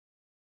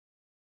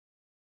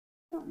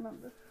I don't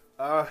remember.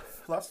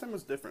 Last time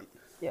was different.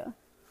 Yeah.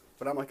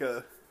 But I'm like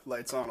a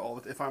lights on all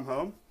the if I'm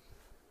home,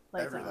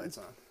 Lights on. lights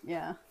on.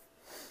 Yeah.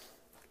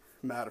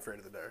 Mad afraid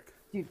of the dark.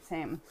 Dude,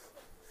 same.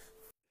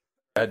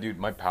 Yeah, dude,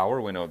 my power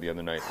went out the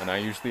other night, and I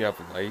usually have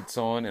lights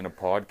on and a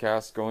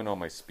podcast going on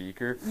my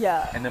speaker.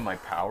 Yeah. And then my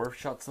power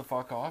shuts the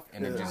fuck off,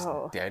 and it's just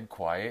dead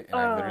quiet, and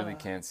I literally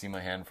can't see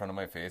my hand in front of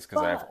my face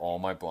because I have all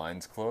my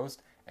blinds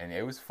closed, and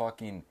it was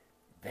fucking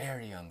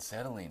very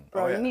unsettling.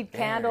 Bro, you need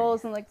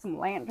candles and like some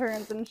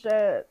lanterns and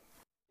shit.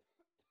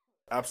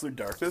 Absolute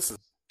darkness is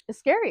It's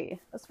scary.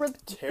 That's where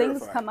terrifying.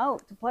 things come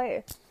out to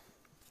play.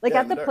 Like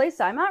Yeah, at the place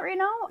I'm at right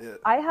now,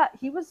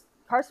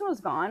 Carson was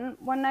gone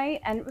one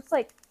night and it was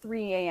like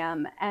 3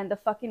 a.m. and the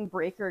fucking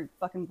breaker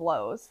fucking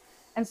blows.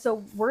 And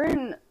so we're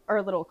in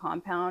our little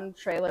compound,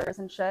 trailers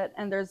and shit,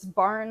 and there's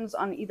barns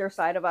on either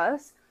side of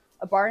us,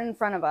 a barn in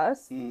front of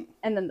us, and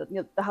then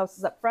the house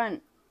is up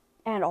front,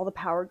 and all the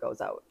power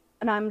goes out.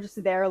 And I'm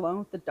just there alone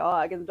with the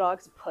dog, and the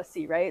dog's a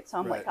pussy, right? So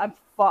I'm like, I'm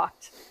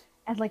fucked.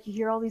 And like you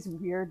hear all these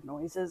weird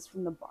noises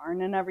from the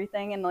barn and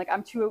everything, and like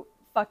I'm too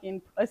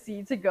fucking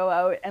pussy to go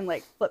out and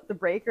like flip the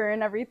breaker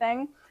and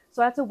everything.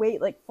 So I have to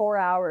wait like 4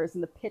 hours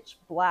in the pitch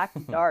black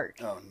dark.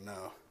 Oh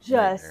no.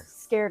 Just Nightmare.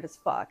 Scared as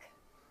fuck.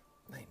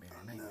 Nightmare.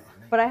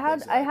 But I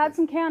had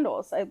some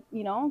candles. I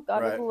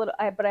got it a little.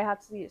 But I had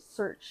to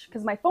search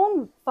because my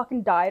phone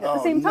fucking died at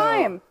the same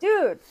time,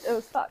 dude. It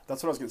was fucked.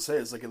 That's what I was gonna say.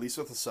 Is like at least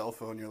with a cell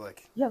phone, you're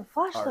like, You have a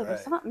flashlight or right.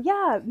 something.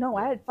 Yeah, no,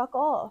 I had fuck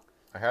all.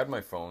 I had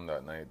my phone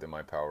that night that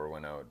my power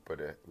went out, but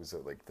it was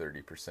at like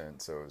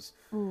 30%, so it was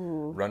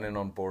running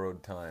on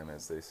borrowed time,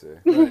 as they say.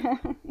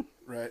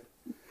 right.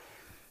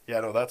 Yeah,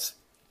 no, that's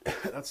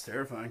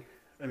terrifying.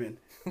 I mean,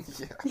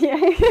 Yeah.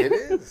 It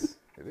is.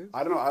 It is.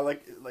 I don't know. I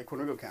like when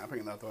we go camping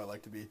and that though. I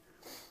like to be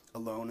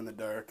alone in the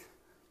dark.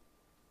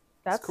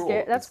 That's cool.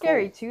 scary. That's It's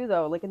scary cool. too,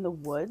 though. Like in the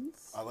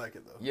woods. I like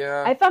it though.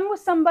 Yeah. If I'm with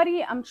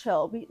somebody, I'm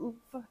chill.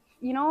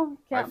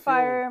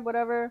 Campfire,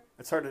 whatever.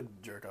 It's hard to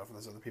jerk off when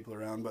there's other people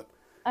around, but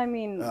I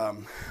mean,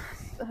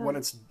 when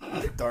it's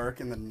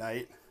dark in the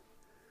night,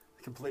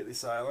 completely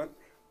silent,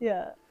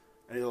 yeah.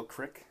 any little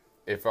crick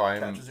if I'm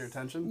catches your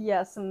attention,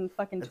 Yeah, some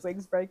fucking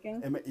twigs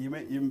breaking.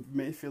 you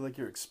may feel like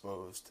you're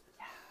exposed,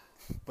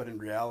 but in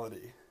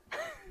reality,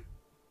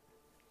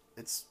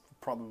 it's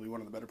probably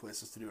one of the better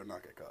places to do it and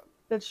not get caught.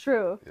 That's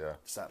true. yeah,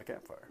 Just at a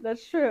campfire.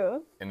 That's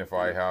true. and if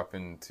I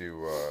happen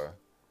to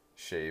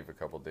shave a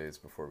couple days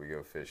before we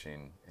go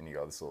fishing, and you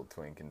got this little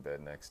twink in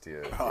bed next to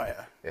you, Oh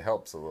yeah, it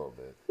helps a little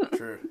bit.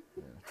 true,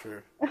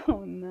 true.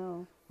 Oh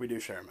no. We do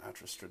share a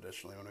mattress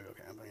traditionally when we go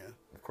camping. Yeah.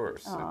 Of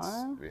course,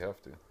 Aw. we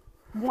have to.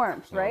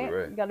 Warmth, No right?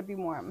 way. You gotta be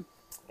warm.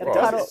 Well,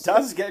 Gotta It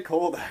does get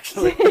cold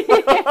actually.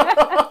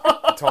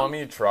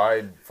 Tommy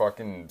tried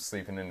fucking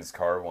sleeping in his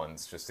car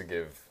once just to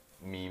give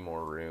me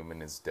more room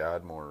and his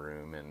dad more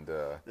room, and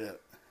Yeah.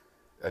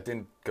 that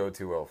didn't go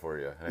too well for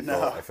you. And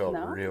No. I felt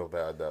No? real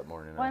bad that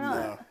morning. Why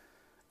after. not? No.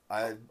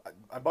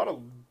 I bought a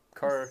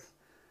car.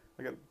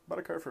 Bought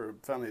a car for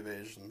family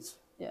evasions.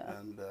 Yeah.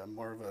 And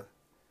more of a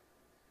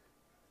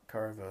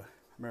car of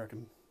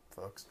American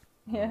folks.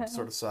 Yeah.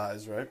 Sort of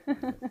size, right?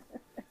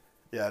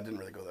 Yeah, it didn't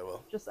really go that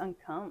well. Just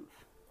uncomf.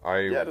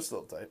 Yeah, just a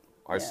little tight.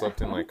 I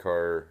slept in my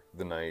car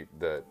the night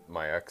that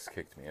my ex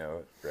kicked me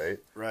out, right?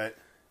 Right.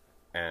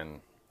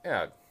 And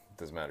yeah, it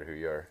doesn't matter who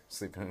you are.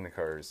 Sleeping in the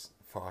car is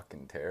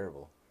fucking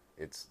terrible.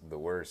 It's the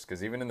worst.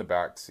 Because even in the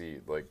back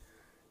seat, like,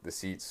 the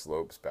seat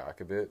slopes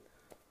back a bit.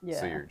 Yeah.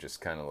 So you're just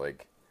kind of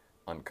like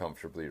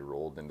uncomfortably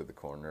rolled into the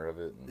corner of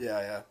it. And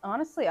Yeah.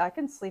 Honestly, I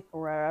can sleep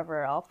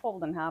wherever. I'll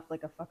fold in half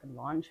like a fucking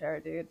lawn chair,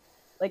 dude.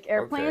 Like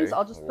airplanes, Okay,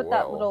 I'll just put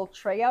that well. little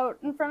tray out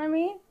in front of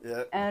me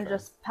Yeah. and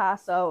just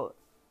pass out.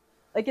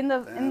 Like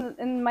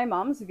in my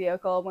mom's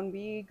vehicle, when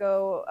we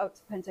go out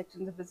to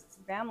Penticton to visit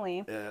some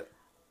family, Yeah.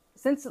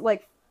 since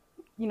like,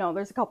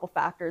 there's a couple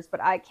factors, but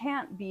I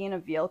can't be in a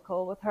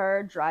vehicle with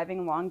her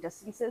driving long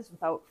distances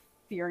without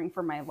fearing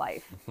for my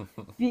life.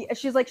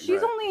 She's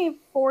Right. only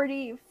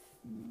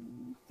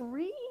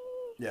 43,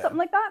 Yeah. something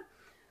like that.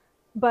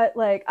 But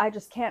like, I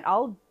just can't.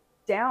 I'll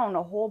down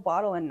a whole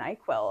bottle of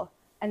NyQuil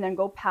and then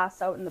go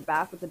pass out in the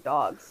back with the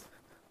dogs.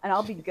 And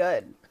I'll be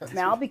good.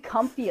 Man, I'll be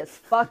comfy as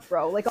fuck,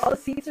 bro. Like, all the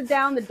seats are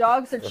down, the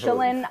dogs are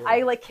chilling.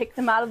 I, like, kicked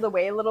them out of the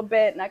way a little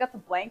bit, and I got the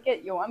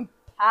blanket. Yo, I'm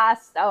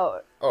passed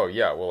out. oh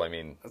yeah, well I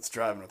mean, That's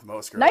driving with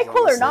most girls. NyQuil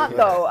or honestly. not,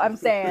 though, I'm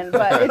saying.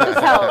 But it just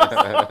helps.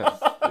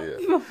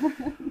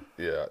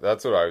 yeah,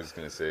 that's what I was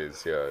gonna say.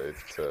 Is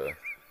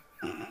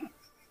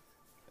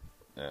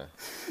yeah.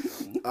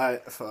 I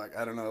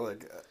don't know.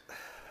 Like,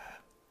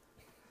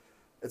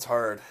 it's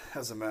hard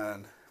as a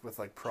man with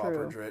like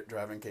proper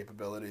driving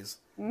capabilities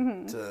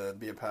to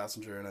be a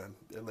passenger in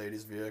a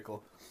lady's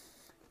vehicle,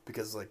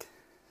 because like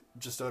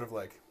just out of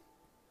like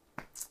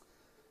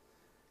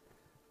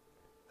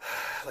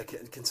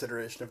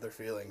consideration of their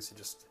feelings, you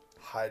just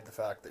hide the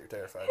fact that you're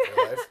terrified for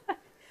your life.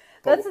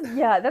 That's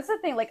the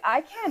thing. Like,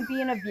 I can't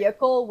be in a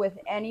vehicle with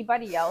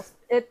anybody else.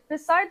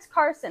 Besides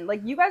Carson,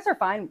 like, you guys are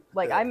fine.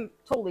 Like, Yeah. I'm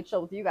totally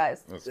chill with you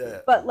guys. That's Yeah.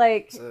 good. But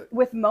like That's it.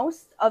 with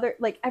most other,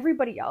 like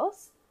everybody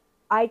else,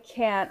 I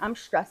can't. I'm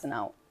stressing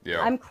out.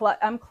 Yeah. I'm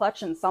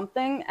clutching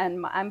something,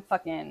 and I'm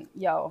fucking,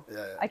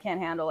 I can't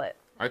handle it.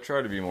 I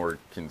try to be more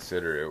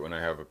considerate when I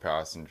have a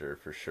passenger,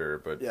 for sure,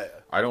 but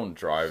I don't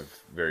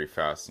drive very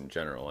fast in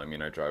general. I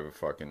mean, I drive a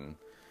fucking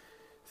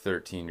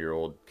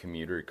 13-year-old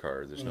commuter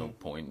car. There's no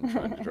point in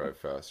trying to drive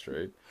fast,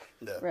 right?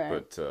 Yeah.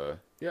 Right. But,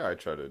 I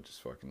try to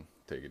just fucking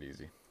take it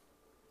easy.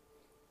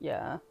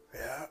 Yeah.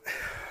 Yeah.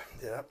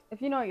 Yeah.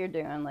 If you know what you're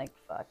doing, like,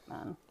 fuck,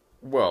 man.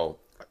 Well,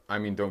 I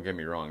mean, don't get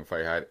me wrong. If I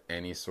had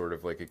any sort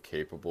of like a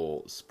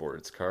capable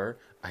sports car,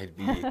 I'd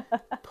be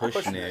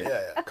pushing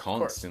it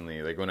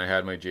constantly. Like when I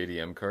had my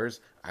JDM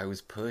cars, I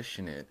was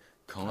pushing it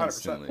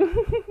constantly.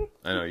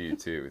 I know you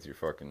too with your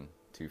fucking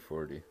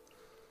 240.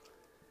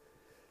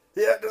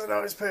 Yeah, it doesn't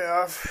always pay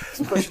off.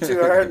 It's pushing too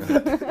hard.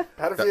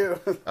 Had a few.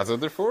 That's what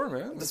they're for,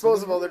 man.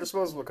 They're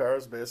disposable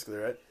cars, basically,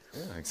 right?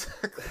 Yeah,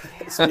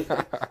 exactly.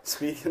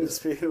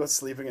 Speaking about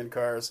sleeping in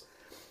cars,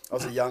 I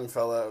was a young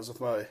fella. I was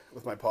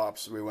with my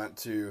pops. We went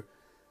to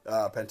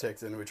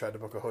Penticton. We tried to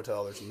book a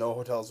hotel. There's no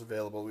hotels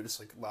available. We just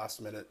like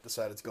last minute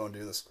decided to go and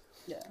do this.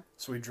 Yeah.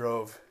 So we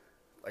drove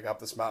like up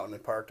this mountain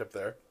and parked up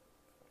there.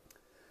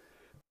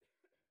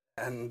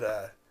 And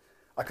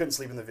I couldn't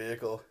sleep in the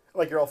vehicle.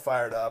 Like you're all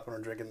fired up and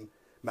we're drinking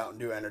Mountain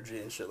Dew Energy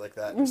and shit like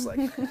that. Just like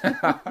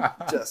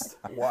just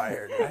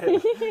wired. Right?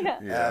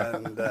 Yeah.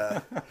 And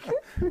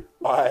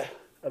I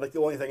like the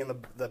only thing in the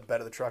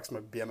bed of the truck's my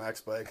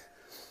BMX bike.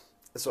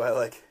 So I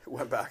like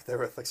went back there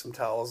with like some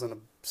towels and a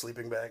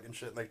sleeping bag and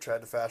shit and like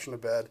tried to fashion a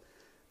bed.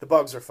 The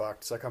bugs are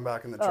fucked. So I come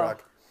back in the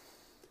truck.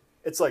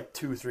 It's like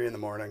 2 or 3 in the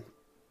morning.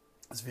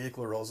 This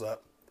vehicle rolls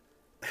up.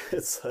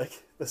 It's like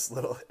it's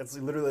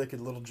literally like a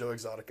little Joe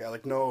Exotic guy.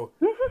 Like no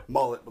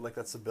mullet, but like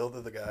that's the build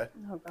of the guy.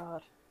 Oh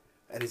God.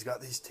 And he's got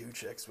these 2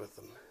 chicks with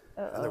him.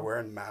 Uh-oh. And they're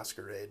wearing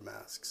masquerade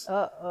masks.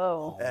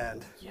 Uh-oh.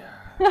 And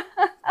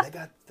they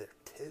got their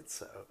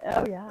tits out.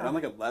 Oh yeah. And I'm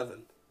like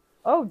 11.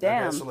 Oh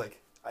damn. Okay, so like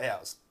I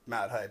was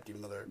mad hyped,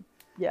 even though they're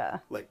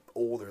like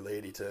older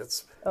lady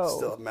tits. Oh.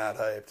 Still mad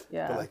hyped.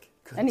 Yeah. But like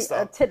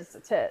a tit is a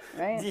tit,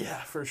 right?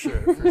 Yeah, for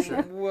sure.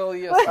 Well,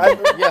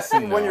 yes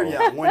and no. When you're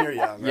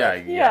young,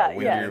 right? Yeah.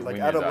 When you're like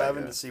at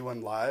 11 to see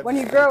one live. When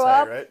you grow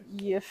up, right?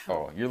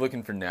 You're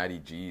looking for natty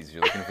G's.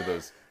 You're looking for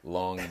those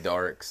long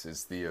darks,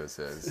 as Theo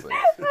says.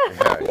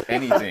 Like,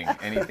 anything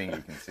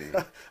you can see.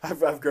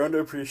 I've grown to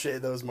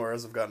appreciate those more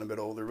as I've gotten a bit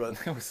older, but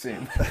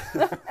same.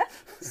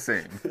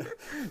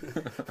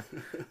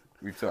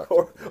 We've talked.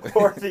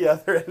 Or the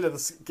other end of the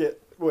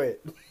skit. Wait,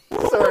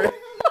 sorry.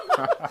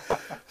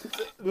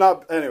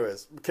 Not.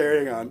 Anyways,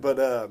 carrying on. But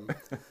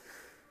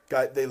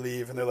they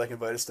leave and they're like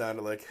invite us down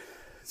to like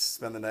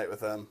spend the night with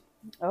them.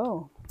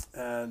 Oh.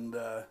 And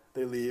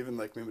they leave and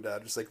like me and my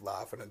dad just like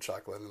laughing and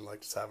chuckling and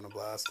like just having a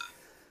blast.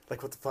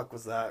 Like what the fuck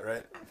was that,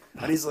 right?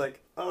 And he's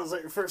like, oh, it was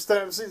like your first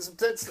time seeing some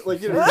tits.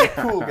 Like, you know, he's a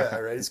cool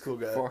guy, right? He's a cool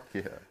guy. Fuck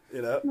yeah.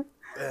 You know?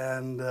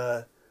 And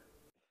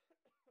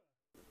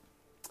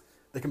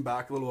they come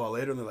back a little while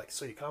later and they're like,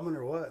 so you coming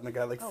or what? And the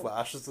guy like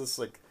flashes this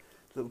like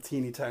little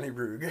teeny tiny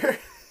Ruger.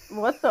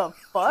 What the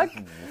fuck?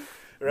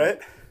 Right?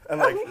 And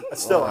like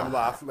still I'm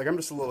laughing. Like I'm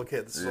just a little kid.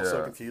 It's still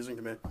so confusing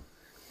to me.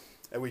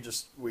 And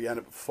we end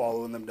up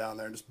following them down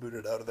there and just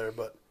booted out of there.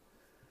 But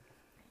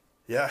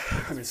yeah,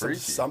 I mean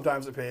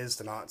sometimes it pays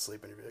to not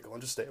sleep in your vehicle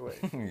and just stay awake.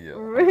 Yeah.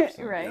 Right.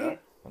 Yeah.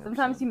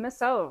 Sometimes you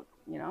miss out,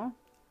 you know,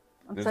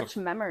 on such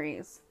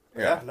memories.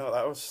 Yeah, no,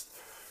 that was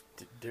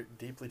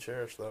deeply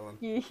cherished, that one.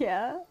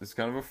 Yeah. It's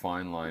kind of a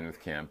fine line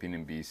with camping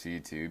in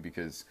BC too,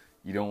 because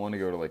you don't want to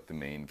go to like the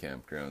main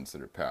campgrounds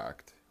that are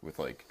packed with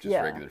like just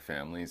regular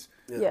families.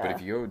 Yeah. But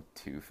if you go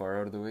too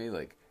far out of the way,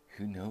 like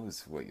who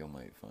knows what you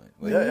might find.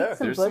 Like,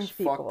 There's some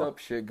fucked up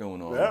shit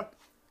going on. Yeah.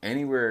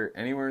 Anywhere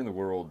in the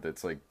world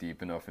that's like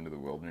deep enough into the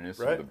wilderness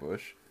or the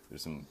bush,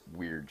 there's some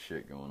weird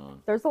shit going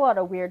on. There's a lot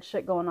of weird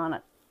shit going on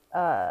at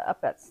up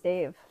at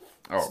Stave.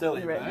 Oh, still,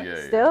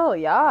 Still,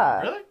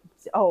 yeah. Really?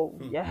 Oh,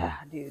 yeah,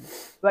 dude.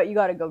 But you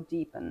got to go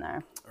deep in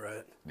there.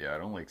 Right. Yeah, I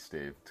don't like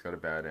Stave. It's got a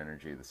bad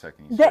energy the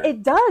second you start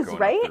it does, going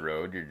right? up the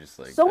road, you're just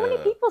like, so many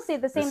people say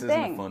the same this thing.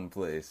 isn't a fun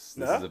place.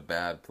 This is a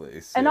bad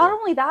place. And not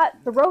only that,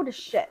 the road is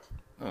shit.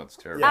 Oh, it's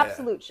terrible. Yeah.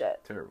 Absolute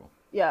shit. Terrible.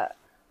 Yeah.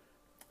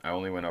 I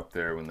only went up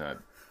there when that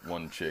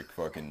one chick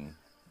fucking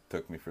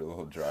took me for a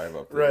little drive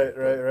up there.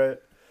 Right.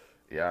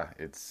 Yeah,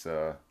 it's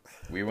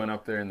we went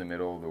up there in the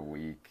middle of the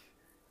week,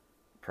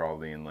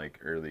 probably in like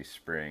early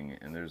spring,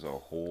 and there's a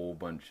whole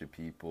bunch of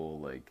people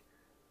like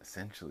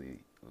essentially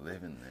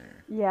living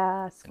there.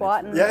 Yeah,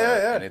 squatting.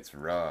 Yeah. And it's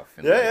rough.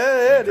 And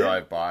you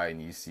drive by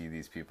and you see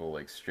these people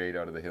like straight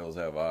out of the hills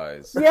have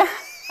eyes. Yeah.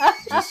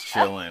 Just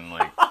chilling.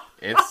 Like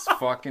it's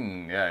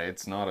fucking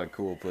it's not a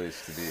cool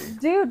place to be.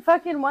 Dude,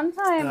 fucking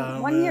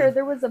one year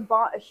there was a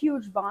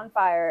huge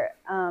bonfire,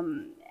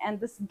 and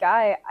this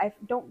guy, I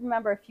don't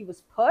remember if he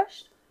was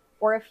pushed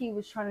or if he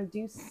was trying to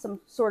do some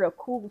sort of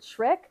cool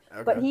trick,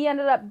 but he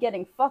ended up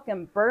getting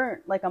fucking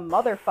burnt like a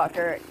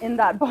motherfucker in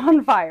that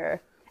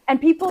bonfire. And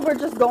people were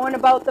just going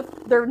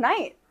about their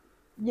night,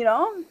 you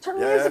know? Turn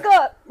the music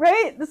up,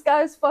 right? This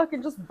guy's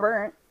fucking just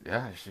burnt.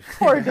 Yeah.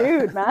 Poor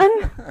dude,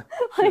 man.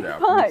 Like,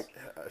 fuck.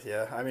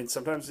 Yeah, I mean,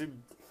 sometimes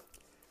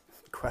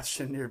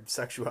question your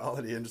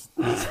sexuality and just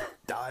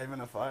dive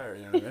in a fire.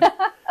 You know what I mean?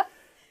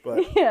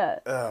 But Yeah.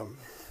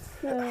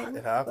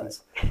 It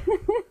happens.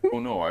 Oh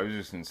no, I was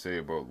just gonna say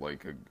about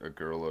like a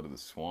girl out of the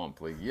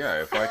swamp. Like,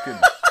 yeah, if I could.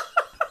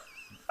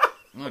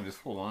 No,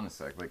 just hold on a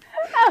sec. Like,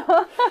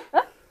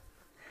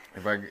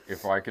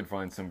 if I could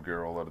find some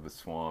girl out of the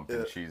swamp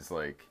and she's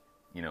like,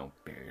 you know,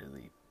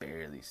 barely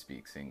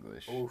speaks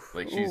English. Oof.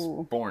 Like, she's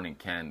born in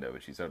Canada,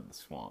 but she's out of the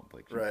swamp.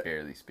 Like, she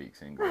barely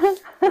speaks English.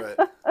 Right.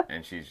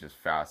 And she's just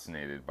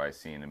fascinated by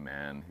seeing a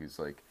man who's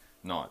like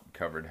not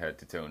covered head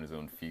to toe in his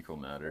own fecal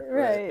matter.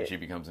 Right. And she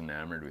becomes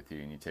enamored with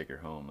you and you take her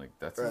home. Like,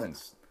 that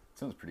sounds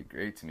pretty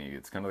great to me.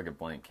 It's kind of like a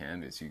blank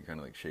canvas. You can kind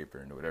of like shape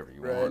her into whatever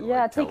you want.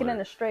 Yeah, like, taking in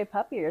a stray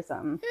puppy or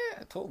something.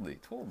 Yeah, totally.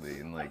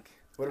 And like,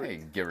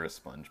 give her a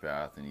sponge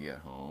bath and you get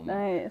home.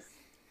 Nice.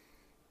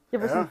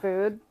 Give her some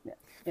food.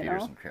 Feed her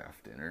some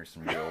craft dinner,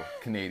 some real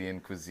Canadian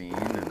cuisine.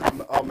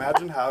 And I'll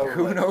imagine how...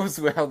 Who knows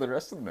how the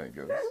rest of the night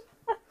goes.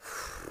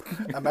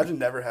 Imagine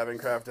never having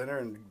craft dinner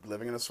and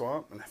living in a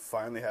swamp and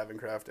finally having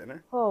craft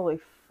dinner. Holy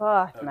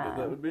fuck, How man.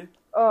 good that would be.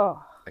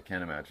 Oh. I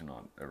can't imagine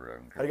on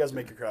around. How do you guys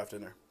make your craft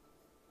dinner?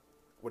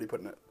 What do you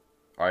put in it?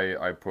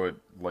 I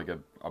put like a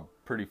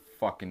pretty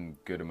fucking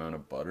good amount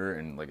of butter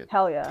and like a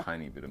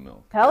tiny bit of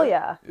milk. Hell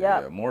yeah.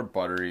 Yeah. More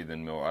buttery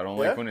than milk. I don't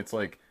like when it's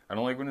like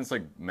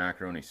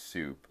macaroni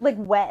soup. Like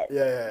wet.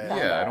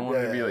 Yeah. I don't want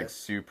it to be like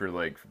super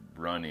like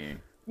runny.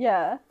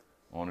 Yeah.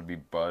 I want to be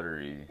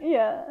buttery.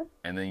 Yeah.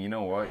 And then you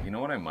know what? You know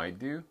what I might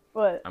do?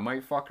 What? I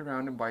might fuck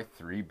around and buy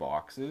 3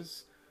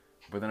 boxes,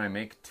 but then I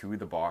make 2 of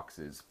the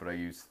boxes, but I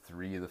use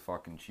 3 of the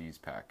fucking cheese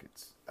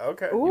packets.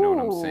 Okay. Ooh. You know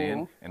what I'm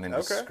saying? And then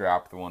just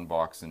scrap the 1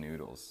 box of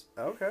noodles.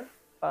 Okay.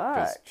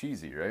 Because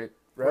cheesy, right?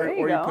 Right.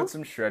 Or you put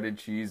some shredded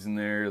cheese in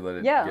there, let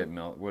it get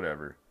melt,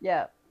 whatever.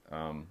 Yeah.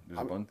 There's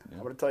a bunch. Yeah.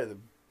 I'm going to tell you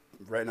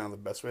right now the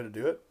best way to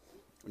do it.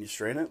 When you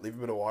strain it, leave a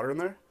bit of water in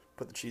there,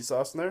 put the cheese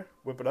sauce in there,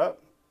 whip it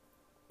up.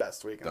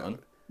 Best way you can have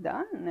it.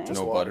 Done. Eh?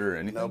 No butter or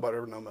anything? No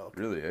butter, no milk.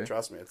 Really, eh?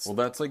 Trust me. It's... Well,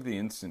 that's like the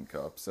instant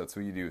cups. That's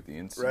what you do with the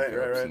instant cups.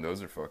 Right. And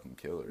those are fucking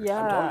killers.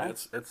 Yeah. I'm telling you,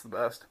 it's the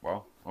best.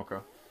 Wow. Okay.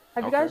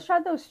 Have you guys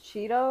tried those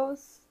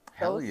Cheetos?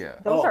 Hell yeah.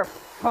 Those are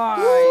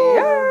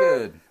fire.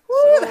 Good.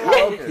 So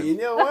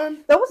jalapeno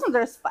one? Those ones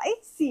are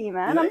spicy,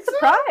 man. I'm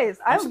surprised.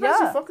 I'm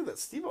surprised you fuck with that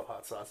Steve-O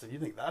hot sauce if you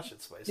think that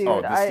shit's spicy. Dude,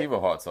 oh, the Steve-O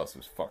hot sauce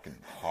was fucking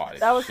hot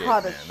as that was shit,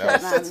 hot man.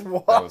 as shit,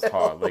 man. That was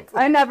hot. Like,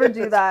 I never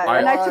do that.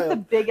 And I took the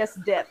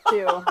biggest dip,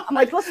 too. I'm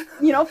like, let's,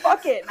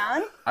 fuck it,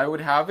 man. I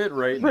would have it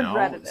right now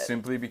Regretted it.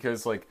 simply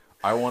because, like,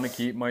 I want to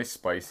keep my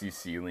spicy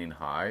ceiling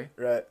high.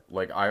 Right.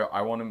 Like,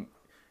 I want to...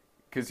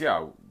 Because,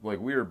 yeah, like,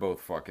 we were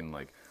both fucking,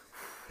 like...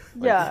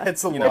 yeah.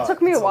 It's a lot. It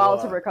took me a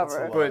while to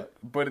recover.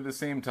 But at the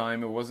same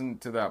time, it wasn't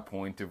to that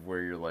point of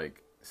where you're,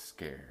 like,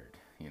 scared.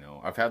 You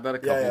know, I've had that a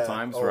couple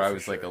times where I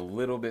was like a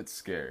little bit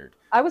scared.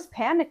 I was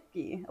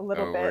panicky a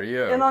little bit. Were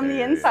you? And on Okay,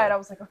 the inside, I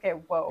was like, okay,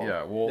 whoa.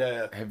 Yeah,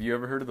 well, have you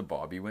ever heard of the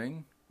Bobby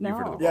Wing? No. You've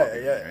heard of the Bobby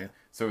Wing, right?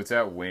 So it's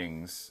at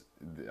Wings.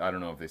 I don't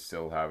know if they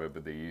still have it,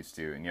 but they used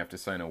to. And you have to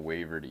sign a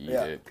waiver to eat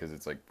it because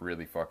it's like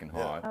really fucking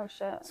hot. Oh,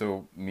 shit.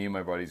 So me and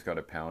my buddies got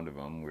a pound of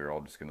them. We were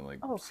all just going to like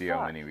see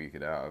how many we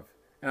could have.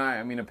 And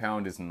I mean, a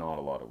pound is not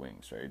a lot of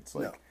wings, right? It's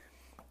like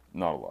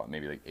not a lot,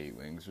 maybe like 8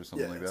 wings or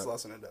something like that. Yeah, it's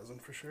less than a dozen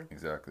for sure.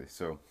 Exactly.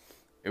 So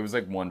it was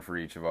like 1 for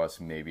each of us,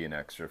 maybe an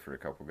extra for a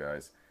couple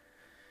guys.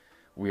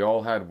 We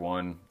all had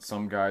 1.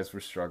 Some guys were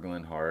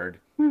struggling hard.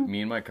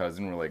 Me and my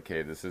cousin were like,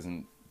 okay, this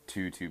isn't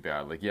too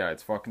bad. Like, yeah,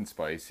 it's fucking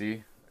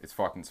spicy. It's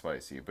fucking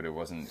spicy, but it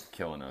wasn't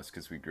killing us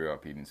because we grew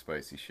up eating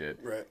spicy shit.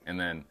 Right. And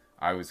then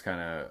I was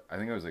I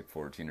think I was like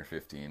 14 or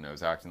 15. I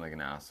was acting like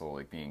an asshole,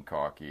 like being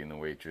cocky. And the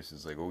waitress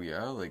is like, oh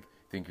yeah, like,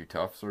 think you're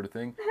tough sort of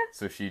thing.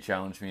 So she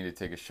challenged me to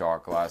take a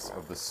shot glass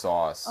of the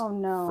sauce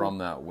from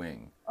that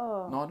wing.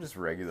 Oh. Not just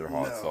regular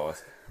hot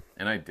sauce.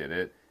 And I did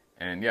it.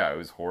 And yeah, it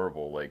was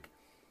horrible. Like,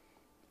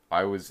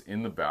 I was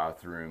in the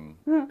bathroom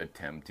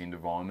attempting to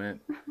vomit,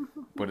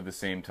 but at the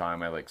same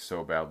time, I like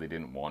so badly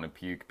didn't want to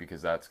puke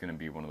because that's going to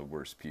be one of the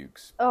worst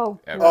pukes. Oh,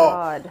 ever,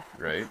 God.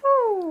 Right?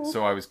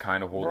 So I was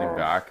kind of holding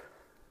back.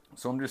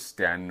 So I'm just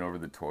standing over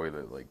the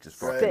toilet, like just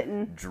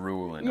fucking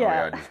drooling. Yeah. Oh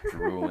yeah, just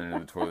drooling into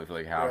the toilet for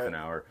like half an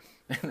hour.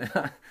 And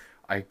then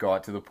I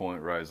got to the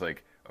point where I was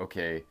like,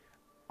 okay,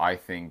 I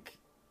think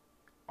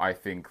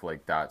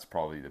like that's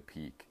probably the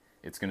peak.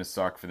 It's going to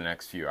suck for the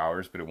next few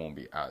hours, but it won't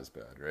be as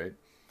bad, right?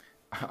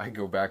 I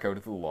go back out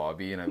to the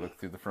lobby and I look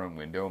through the front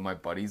window and my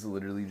buddy's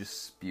literally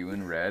just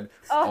spewing red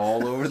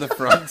all over the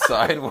front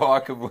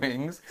sidewalk of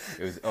Wings.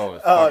 It was no.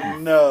 It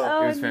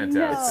was fantastic.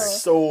 No.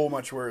 It's so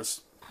much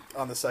worse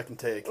on the second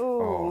take.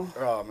 Ooh.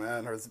 Oh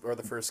man, or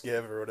the first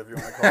give or whatever you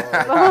want to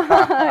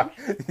call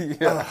it.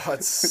 Yeah. Oh,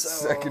 it's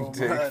so second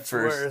take, much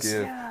first worse.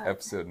 give. Yeah.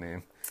 Episode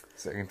name.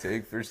 Second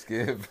take, first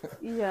give.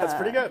 Yeah. That's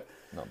pretty good.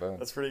 Not bad.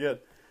 That's pretty good.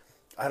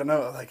 I don't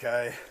know, like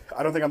I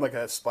don't think I'm like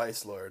a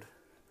spice lord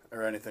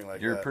or anything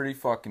like You're that.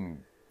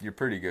 you're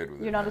pretty good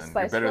with it. You're not a man.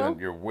 spice girl?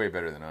 You're way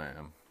better than I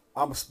am.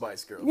 I'm a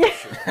spice girl for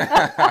sure. You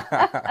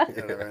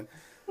know what I mean?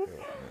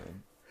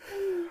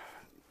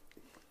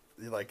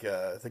 like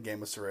the game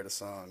was to write a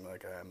song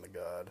like I Am the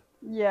God.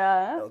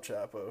 Yeah. El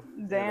Chapo.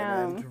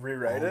 Damn. To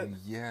rewrite it.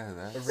 Yeah,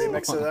 that's A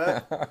remix of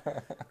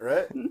that.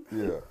 Right?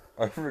 Yeah,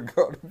 I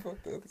forgot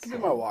about that. This is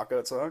my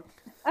walkout song.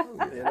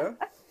 You know?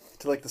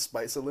 To like the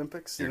Spice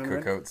Olympics. Your know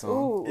what I mean? cookout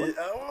song.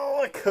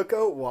 A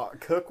cookout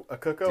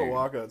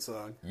walkout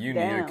song. You need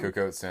a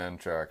cookout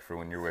soundtrack for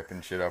when you're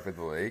whipping shit up at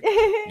the lake.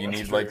 You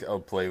need like a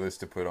playlist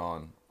to put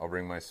on. I'll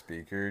bring my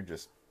speaker,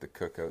 just the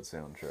cookout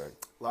soundtrack.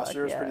 Last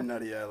year was pretty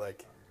nutty. I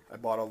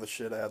bought all the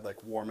shit. I had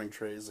like warming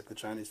trays, like the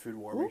Chinese food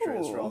warming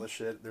trays for all the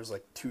shit. There's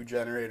like 2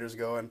 generators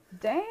going.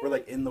 Dang. We're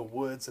like in the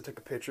woods. I took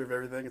a picture of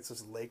everything. It's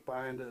this lake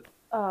behind it.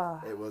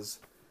 It was.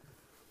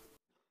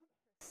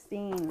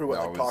 Or what,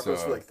 like tacos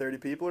for like 30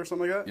 people or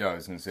something like that? Yeah, I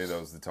was going to say that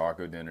was the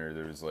taco dinner.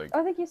 There was like...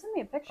 Oh, I think you sent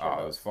me a picture.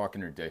 Oh, it was fucking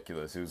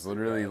ridiculous. It was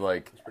literally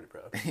like... I was pretty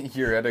proud.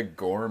 You're at a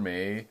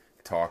gourmet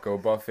taco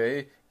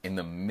buffet in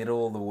the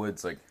middle of the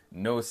woods. Like,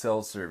 no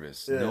cell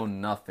service. No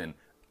nothing.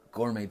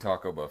 Gourmet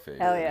taco buffet.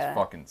 Hell It yeah. was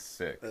fucking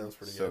sick. That was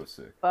pretty so good.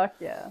 sick. Fuck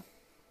yeah.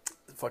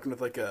 Fucking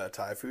with like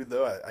Thai food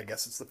though, I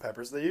guess it's the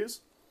peppers they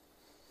use.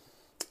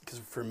 Because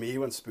for me,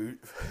 when food...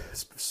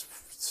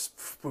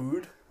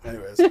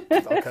 Anyways, I'll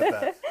cut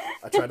that.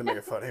 I tried to make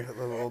it funny.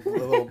 The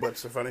little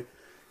blips are funny.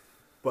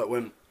 But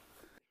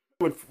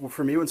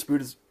for me, when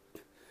spood is...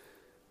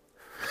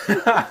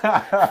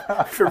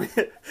 for me...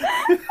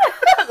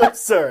 I'm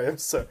sorry.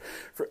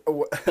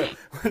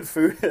 When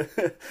food...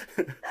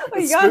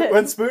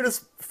 When spood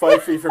is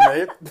spicy for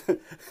me,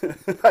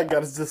 I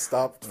gotta just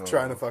stop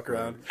trying to fuck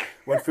around.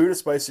 When food is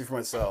spicy for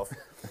myself,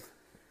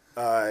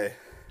 my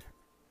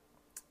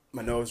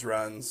nose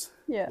runs.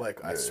 Yeah.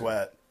 Like, I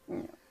sweat.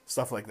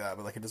 Stuff like that,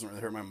 but like it doesn't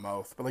really hurt my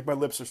mouth. But like my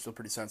lips are still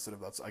pretty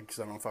sensitive. That's because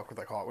I don't fuck with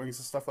like hot wings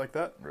and stuff like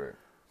that. Right.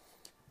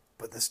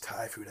 But this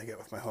Thai food I get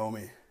with my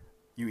homie,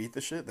 you eat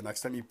the shit. The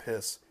next time you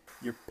piss,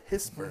 your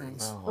piss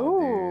burns. Oh,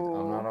 dude,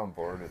 I'm not on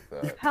board with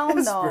that. Hell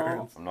no.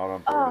 Burns. I'm not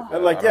on board with that.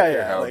 And like, I don't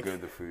care how like,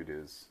 good the food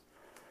is.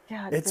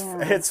 God it's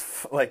damn.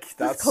 it's like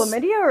that's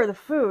chlamydia or the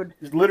food.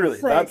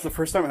 Literally, like... that's the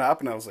first time it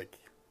happened. I was like,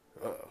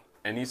 uh-oh.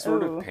 Any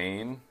sort of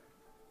pain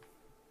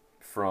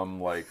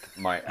from like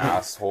my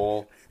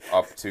asshole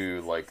up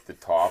to like the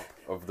top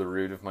of the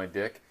root of my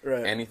dick,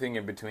 anything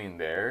in between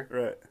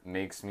there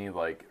makes me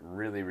like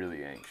really,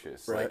 really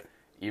anxious. Like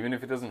even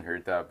if it doesn't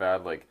hurt that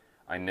bad, like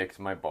I nicked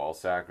my ball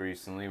sack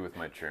recently with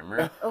my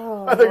trimmer.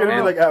 I think it'd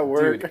be like at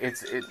work.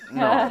 Dude,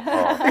 no.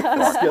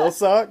 Oh, skill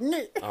sock.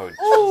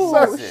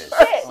 Oh, Jesus.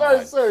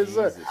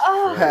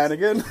 Sorry.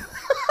 Hannigan.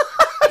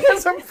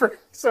 Yes, I'm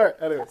sorry.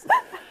 Anyways.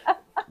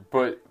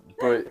 But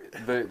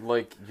the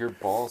like your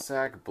ball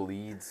sack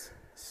bleeds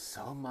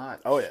so much.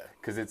 Oh yeah.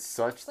 Because it's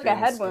such it's like a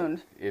head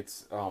wound.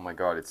 It's oh my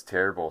god, it's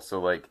terrible. So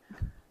like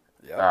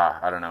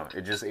I don't know.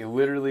 It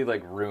literally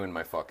like ruined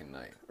my fucking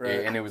night.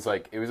 And it was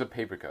a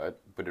paper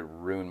cut, but it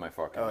ruined my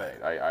fucking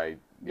night.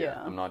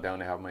 I'm not down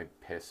to have my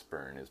piss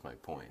burn is my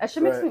point. That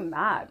shit makes me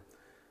mad.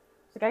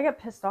 It's like I get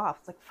pissed off.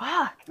 It's like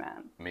fuck,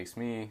 man. It makes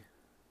me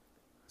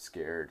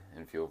scared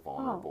and feel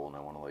vulnerable and I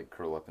want to like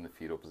curl up in the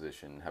fetal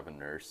position and have a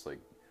nurse like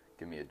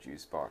give me a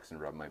juice box and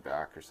rub my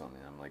back or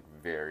something. I'm like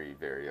very,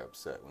 very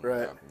upset when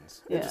that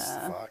happens. Yeah.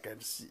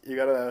 You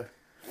gotta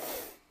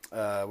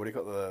what do you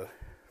call it,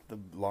 the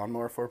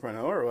lawnmower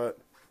 4.0 or what?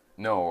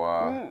 No,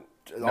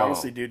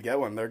 honestly, dude, get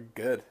one. They're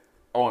good.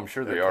 Oh, I'm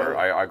sure they are.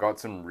 I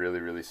got some really,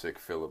 really sick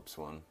Philips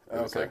one.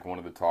 It's like one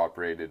of the top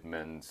rated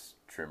men's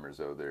trimmers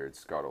out there.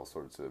 It's got all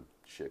sorts of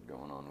shit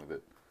going on with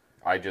it.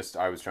 I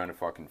was trying to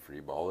fucking free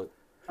ball it.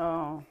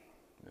 Oh.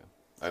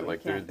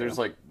 There's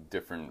like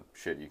different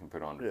shit you can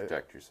put on to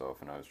protect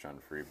yourself, and I was trying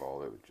to free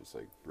ball it with just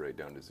like right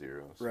down to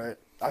zero. So. Right.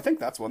 I think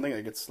that's one thing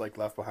that gets like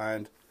left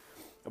behind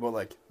about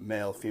like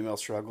male female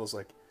struggles.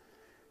 Like,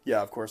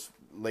 yeah, of course,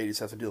 ladies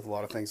have to deal with a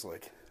lot of things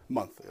like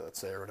monthly, let's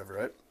say, or whatever,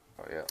 right?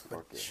 Oh yeah.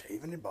 But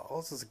shaving your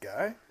balls as a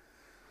guy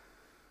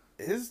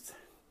is.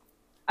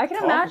 I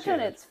can imagine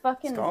it's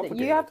fucking.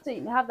 You have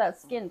to have that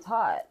skin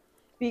taut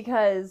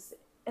because.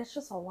 It's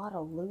just a lot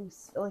of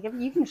loose. Like if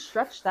you can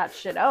stretch that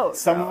shit out.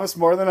 Some of us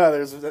more than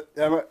others.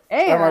 Am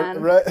I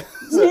right?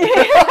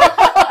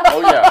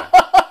 Oh yeah.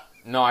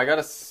 No, I got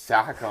a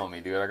sack on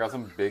me, dude. I got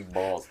some big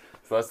balls.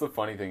 So that's the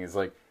funny thing is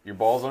like your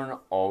balls aren't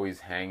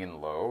always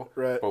hanging low.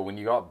 Right. But when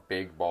you got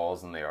big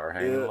balls and they are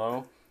hanging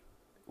low,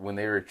 when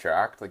they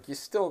retract, like you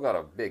still got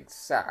a big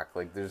sack.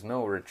 Like there's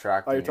no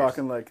retracting. Are you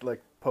talking like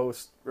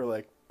post or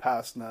like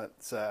past nut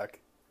sack?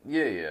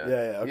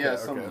 Yeah. Okay,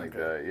 something like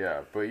that.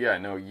 Yeah, but yeah,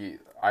 no.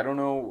 I don't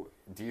know.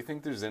 Do you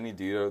think there's any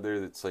dude out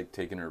there that's like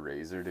taking a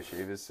razor to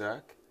shave his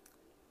sack?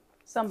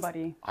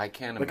 Somebody. I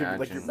can't imagine.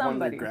 Like one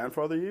your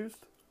grandfather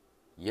used?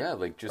 Yeah,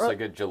 like just like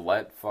a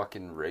Gillette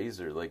fucking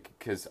razor. Like,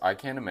 because I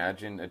can't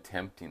imagine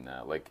attempting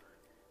that. Like,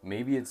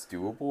 maybe it's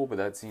doable, but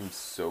that seems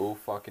so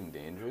fucking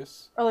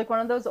dangerous. Or like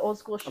one of those old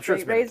school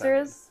straight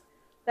razors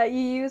that you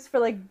use for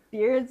like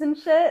beards and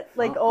shit.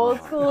 Like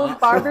old school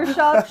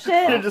barbershop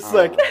shit. You're just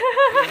like...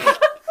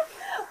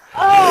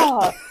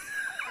 Oh.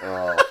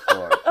 Oh,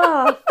 fuck.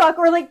 Oh, fuck?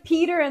 Or like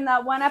Peter in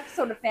that one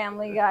episode of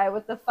Family Guy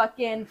with the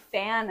fucking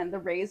fan and the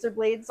razor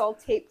blades all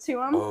taped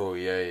to him. Oh,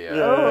 yeah.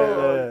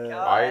 Oh,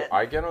 God.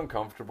 I get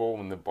uncomfortable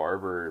when the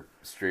barber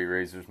straight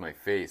razors my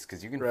face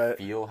because you can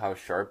feel how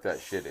sharp that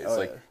shit is.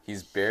 Like,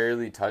 he's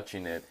barely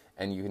touching it,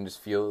 and you can just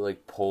feel it,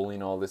 like,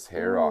 pulling all this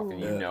hair off, and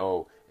you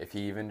know if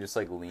he even just,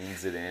 like,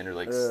 leans it in or,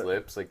 like,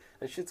 slips, like,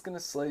 that shit's gonna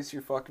slice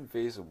your fucking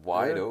face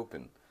wide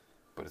open.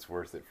 But it's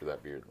worth it for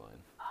that beard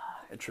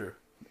line. True.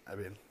 I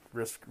mean,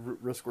 risk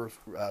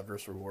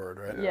versus reward,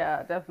 right?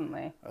 Yeah,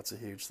 definitely. That's a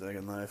huge thing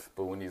in life.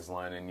 But when he's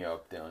lining you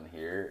up down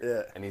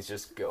here, and he's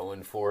just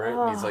going for it,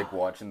 and he's like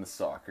watching the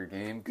soccer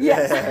game because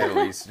it's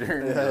Middle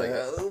Eastern, and you're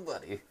like, oh,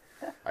 buddy,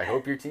 I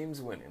hope your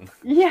team's winning.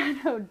 Yeah,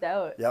 no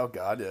doubt. Yeah, oh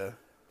God, yeah.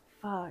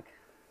 Fuck.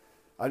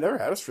 I never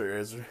had a straight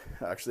razor.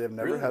 Actually, I've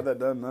never had that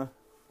done, no.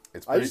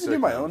 I used to do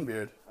my own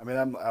beard. I mean,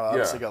 I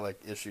obviously got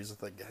like issues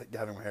with like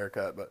having my hair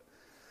cut, but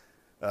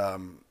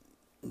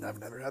I've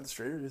never had the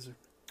straight razor.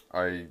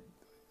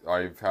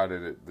 I've had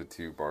it at the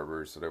two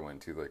barbers that I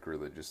went to like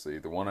religiously.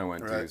 The one I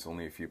went to is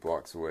only a few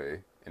blocks away,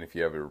 and if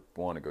you ever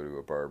want to go to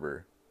a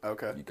barber,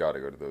 you got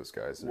to go to those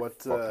guys. They're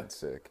fucking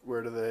sick.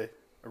 Where do they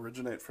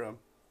originate from?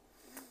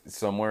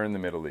 Somewhere in the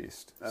Middle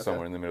East.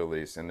 Somewhere in the Middle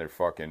East, and they're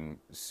fucking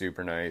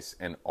super nice.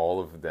 And all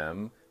of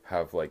them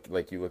have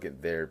like you look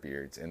at their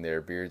beards, and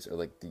their beards are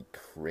like the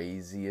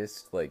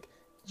craziest, like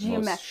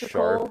most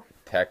sharp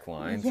tech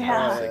lines.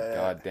 Yeah. And like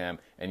goddamn.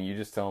 And you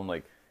just tell them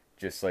like,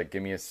 just like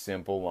give me a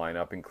simple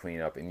lineup and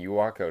clean up, and you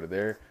walk out of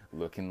there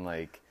looking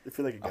like you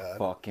feel like a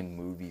fucking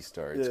movie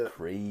star. It's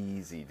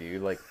crazy,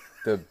 dude. Like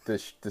the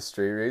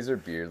straight razor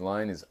beard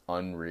line is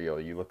unreal.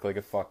 You look like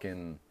a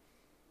fucking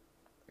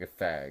a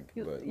fag.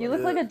 You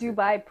look like a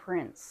Dubai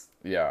prince.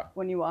 Yeah.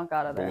 When you walk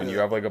out of there. But when you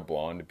have like a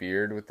blonde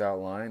beard with that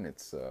line,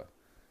 it's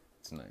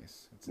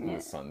nice.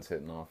 The sun's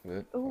hitting off of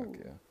it. Ooh, fuck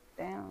yeah.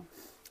 Damn.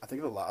 I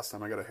think the last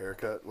time I got a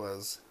haircut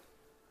was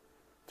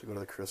to go to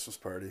the Christmas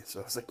party. So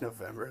it was like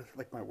November,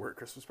 like my work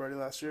Christmas party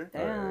last year.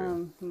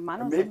 Damn.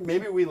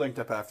 Maybe we linked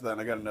up after that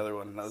and I got another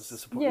one and I was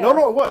disappointed. Yeah.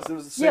 No, it was. It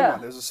was the same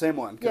one. It was the same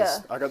one.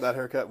 Because I got that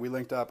haircut, we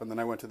linked up, and then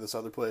I went to this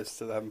other place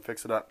to have them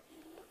fix it up.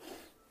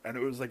 And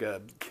it was like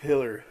a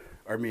killer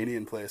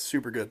Armenian place.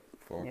 Super good.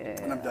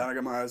 Yeah. And I'm down, I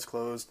got my eyes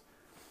closed.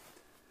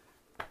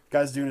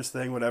 Guy's doing his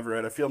thing, whatever,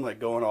 and I feel him like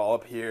going all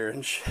up here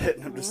and shit,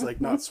 and I'm just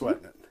like not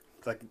sweating it.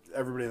 Like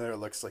everybody there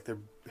looks like their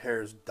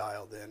hair is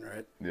dialed in,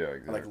 right? Yeah,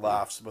 exactly. And, like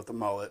laughs about the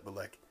mullet, but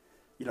like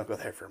you don't go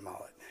there for a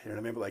mullet. You know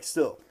what I mean? But like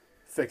still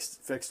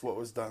fixed what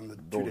was done the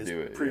 2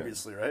 days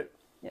previously, right?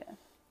 Yeah.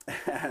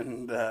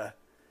 And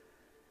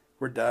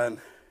we're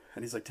done,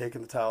 and he's like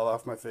taking the towel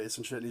off my face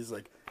and shit, and he's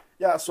like,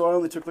 yeah, so I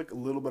only took like a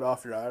little bit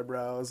off your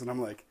eyebrows, and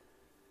I'm like,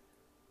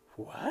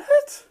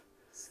 what?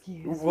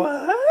 Excuse me.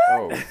 What?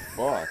 Oh,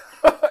 fuck.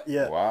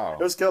 Yeah. Wow.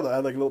 It was killed. I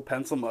had like a little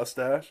pencil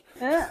mustache.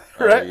 Yeah.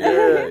 Right?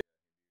 Yeah.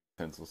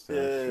 Pencil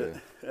stash.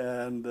 Yeah.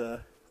 And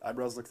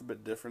eyebrows looked a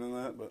bit different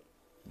in that, but.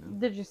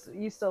 Did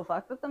you still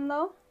fuck with them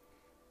though?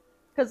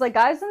 Because like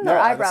guys in their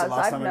eyebrows,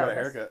 I've noticed. got a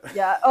haircut.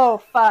 Yeah. Oh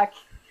fuck.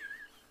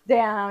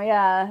 Damn.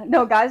 Yeah.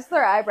 No, guys,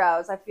 their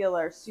eyebrows, I feel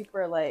are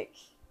super like,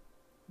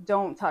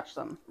 don't touch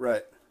them.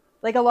 Right.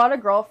 Like a lot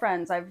of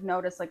girlfriends, I've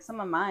noticed, like some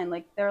of mine,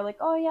 like they're like,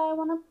 oh yeah, I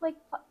want to like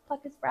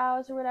pluck his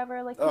brows or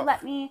whatever. Like, you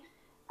let me.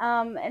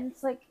 And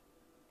it's like,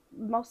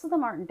 most of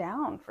them aren't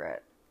down for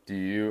it. Do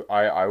you?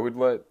 I would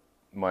let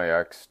my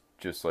ex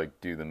just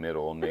like do the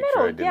middle and make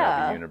sure I didn't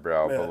have a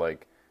unibrow, but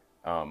like,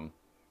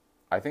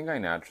 I think I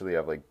naturally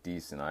have like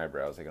decent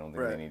eyebrows. Like I don't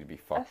think they need to be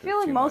fucked. I feel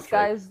like most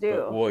guys do.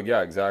 But, well,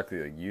 yeah,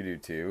 exactly. Like you do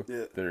too.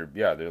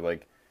 Yeah. They're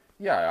like.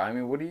 Yeah, I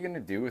mean, what are you gonna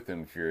do with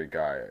them if you're a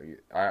guy?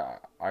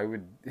 I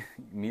would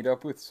meet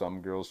up with some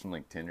girls from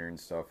like Tinder and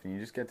stuff, and you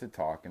just get to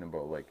talking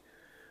about like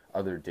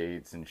other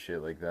dates and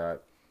shit like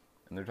that.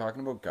 And they're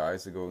talking about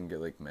guys that go and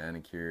get like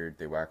manicured,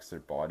 they wax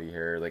their body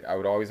hair. Like I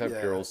would always have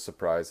girls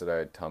surprised that I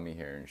had tummy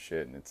hair and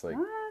shit, and it's like,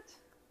 what?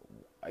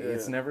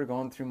 It's never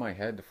gone through my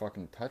head to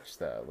fucking touch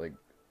that. Like,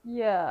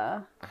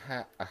 yeah,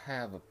 I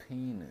have a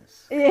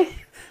penis. Yeah.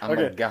 I'm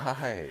a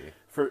guy.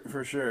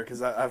 For sure,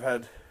 because I've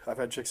had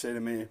chicks say to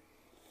me,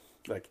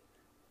 like,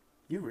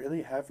 you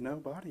really have no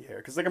body hair.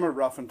 Because, like, I'm a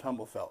rough and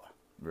tumble fella.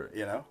 Right.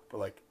 You know? But,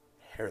 like,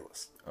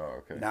 hairless. Oh,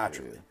 okay.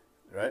 Naturally.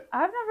 Yeah. Right?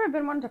 I've never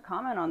been one to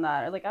comment on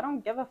that. Like, I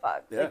don't give a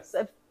fuck. Yeah. Like,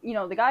 if, you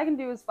know, the guy can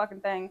do his fucking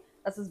thing.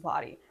 That's his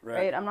body.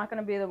 Right? I'm not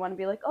going to be the one to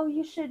be like, oh,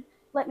 you should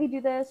let me do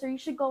this. Or you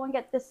should go and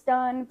get this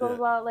done. Blah, blah,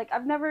 blah. Like,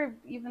 I've never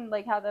even,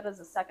 like, had that as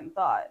a second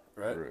thought.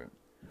 Right.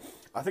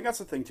 I think that's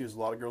the thing, too, is a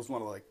lot of girls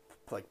want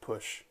to, like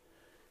push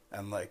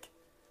and, like,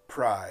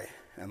 pry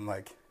and,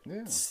 like,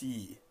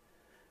 see.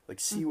 Like,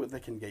 see what they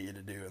can get you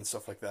to do and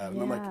stuff like that. And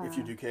then, like, if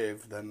you do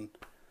cave, then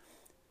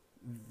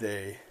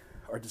they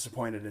are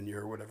disappointed in you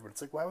or whatever. But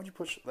it's like, why would you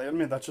push? Like, I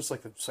mean, that's just,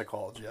 like, the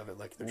psychology of it.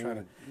 Like, they're trying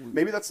to...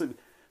 Maybe that's a...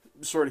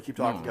 Sorry to keep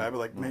talking, guy, but,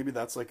 like, maybe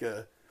that's, like,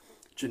 a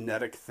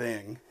genetic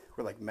thing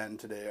where, like, men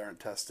today aren't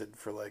tested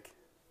for, like,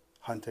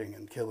 hunting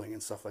and killing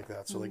and stuff like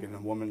that. So, like, in a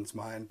woman's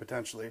mind,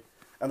 potentially...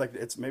 And, like,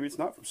 maybe it's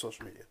not from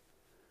social media.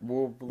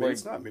 Well, maybe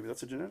it's not. Maybe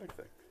that's a genetic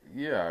thing.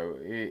 Yeah,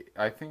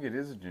 I think it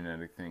is a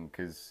genetic thing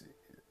because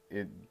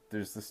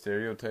there's the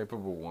stereotype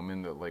of a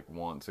woman that like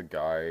wants a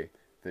guy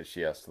that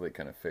she has to like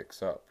kind of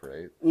fix up,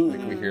 right?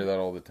 Like we hear that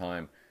all the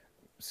time.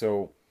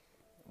 So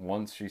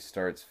once she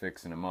starts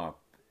fixing him up,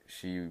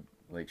 she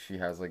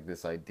has like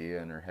this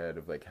idea in her head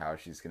of like how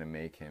she's gonna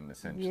make him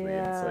essentially.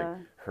 And it's like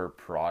her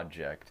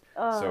project.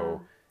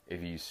 So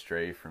if you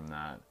stray from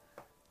that,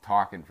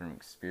 talking from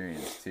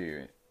experience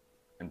too,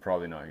 and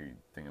probably not your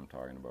thing I'm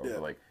talking about,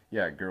 but like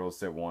girls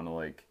that want to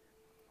like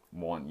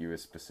want you a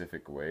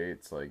specific way,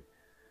 it's like,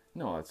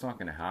 no, that's not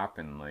gonna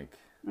happen. Like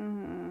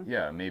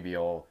maybe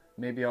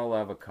I'll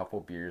have a couple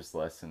beers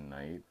less a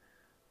night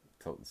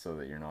so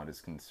that you're not as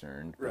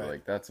concerned, but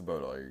like that's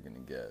about all you're gonna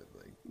get.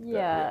 Like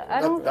I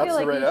don't feel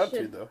like right you attitude,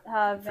 should though.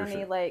 have For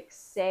any sure. like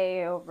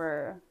say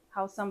over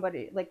how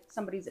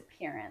somebody's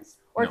appearance,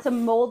 or to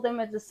mold them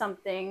into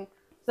something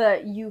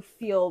that you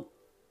feel,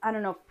 I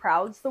don't know if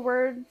proud's the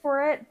word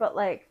for it, but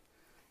like,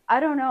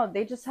 I don't know,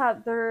 they just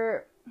have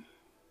their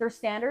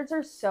standards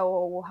are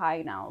so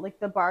high now. Like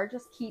the bar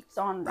just keeps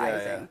on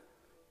rising.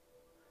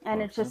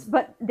 And it's just,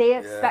 but they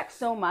expect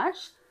so much,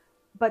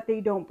 but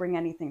they don't bring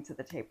anything to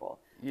the table.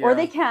 Or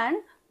they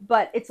can,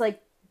 but it's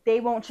like they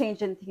won't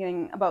change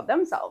anything about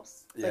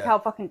themselves. Like, how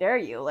fucking dare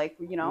you? Like,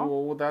 you know?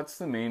 Well, that's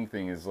the main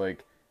thing is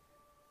like,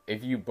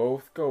 if you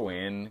both go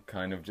in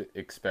kind of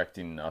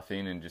expecting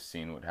nothing and just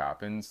seeing what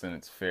happens, then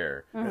it's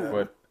fair.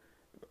 But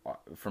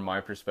from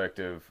my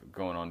perspective,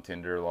 going on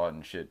Tinder a lot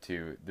and shit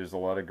too, there's a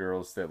lot of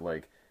girls that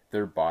like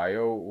their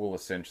bio will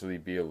essentially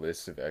be a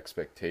list of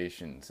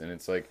expectations, and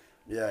it's like,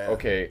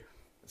 okay,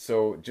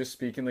 so just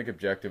speaking like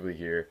objectively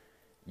here,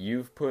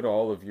 you've put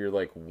all of your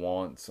like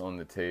wants on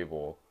the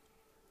table,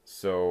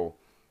 so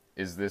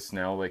is this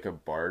now like a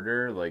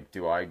barter? Like,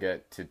 do I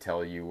get to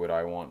tell you what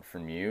I want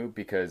from you?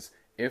 Because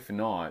if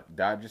not,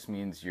 that just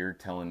means you're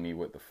telling me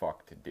what the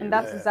fuck to do. And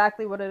that's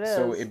exactly what it is.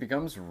 So it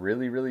becomes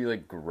really, really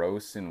like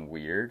gross and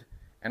weird.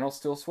 And I'll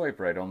still swipe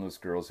right on those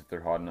girls if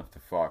they're hot enough to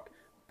fuck.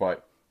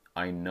 But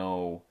I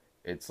know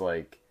it's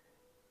like,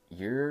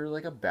 you're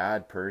like a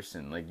bad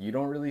person. Like, you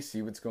don't really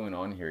see what's going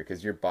on here.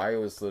 Because your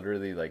bio is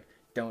literally like,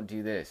 don't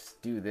do this,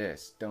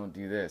 don't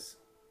do this.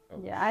 Oh.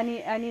 Yeah,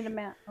 I need a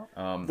man.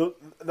 Oh.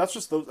 That's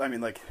just those. I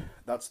mean, like,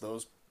 that's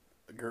those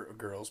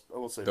girls. I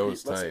will say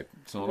those type.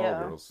 It's not all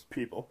girls.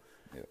 People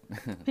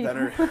that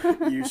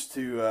are used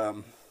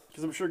to.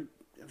 Because I'm sure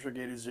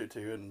gay dudes do it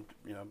too, and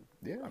you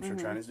know, I'm sure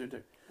Chinese do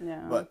too.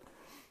 Yeah. But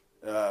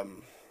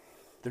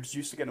they're just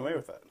used to getting away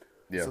with that.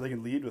 Yeah. So they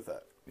can lead with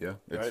that. Yeah,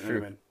 it's right? true.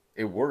 I mean,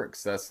 it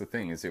works. That's the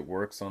thing, is it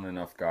works on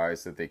enough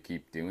guys that they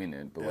keep doing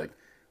it. But like,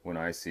 when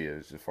I see it,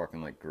 it just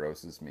fucking like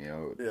grosses me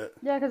out.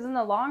 Yeah, because in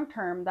the long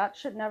term, that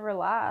shit never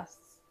lasts.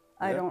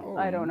 I don't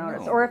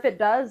notice. No. Or if it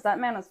does, that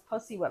man is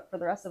pussy whipped for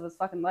the rest of his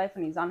fucking life,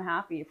 and he's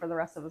unhappy for the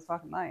rest of his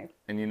fucking life.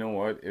 And you know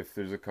what? If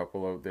there's a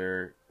couple out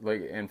there,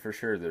 like, and for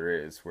sure there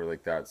is, where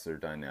like that's their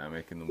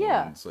dynamic and the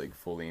woman's like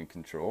fully in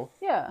control.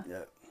 Yeah.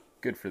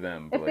 Good for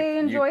them. But if they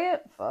enjoy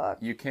it, fuck.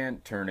 You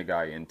can't turn a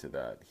guy into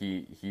that.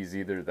 He's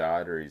either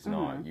that or he's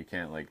not. You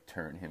can't like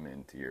turn him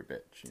into your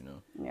bitch, you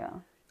know? Yeah.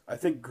 I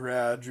think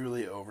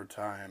gradually over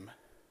time,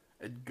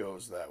 it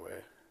goes that way.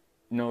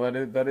 No,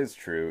 that is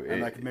true.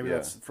 And like maybe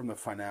that's from the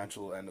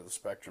financial end of the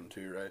spectrum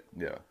too, right?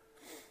 Yeah.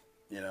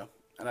 You know,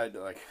 and I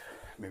like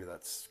maybe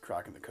that's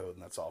cracking the code,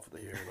 and that's awful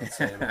to hear. Let's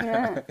say,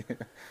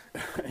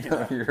 you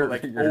know, you're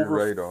over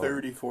right on.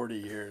 30, 40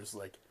 years,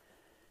 like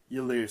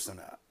you loosen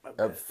up.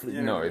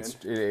 You know, it's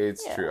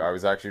true. I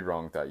was actually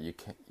wrong with that.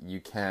 You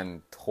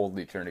can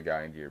totally turn a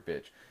guy into your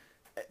bitch.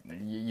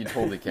 You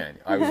totally can.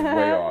 I was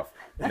way off.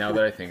 Now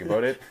that I think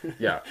about it,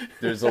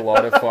 there's a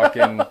lot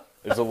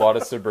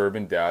of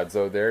suburban dads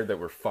out there that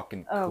were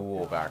fucking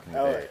cool back in the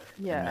day.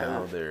 Yeah.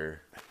 Now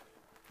they're,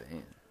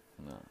 damn,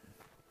 no.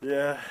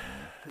 Yeah,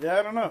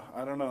 I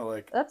don't know.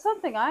 Like, that's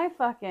something I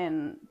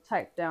fucking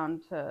typed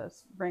down to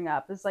bring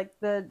up, is like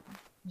the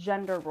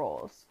gender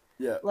roles.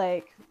 Yeah.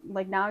 Like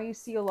now you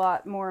see a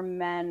lot more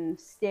men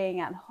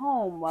staying at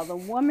home while the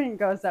woman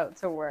goes out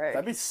to work.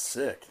 That'd be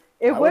sick.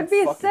 It would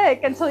be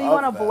sick until you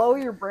want to blow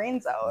your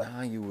brains out.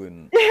 Nah, you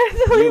wouldn't.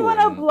 Until you want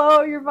to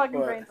blow your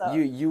fucking brains out.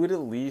 You would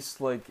at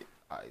least like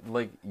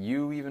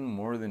you even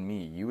more than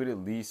me. You would at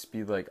least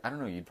be like, I don't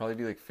know, you'd probably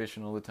be like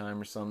fishing all the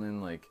time or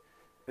something, like.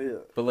 Yeah.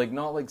 But like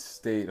not like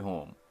stay at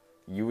home.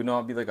 You would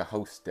not be like a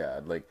house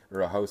dad, like,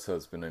 or a house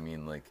husband. I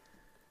mean, like.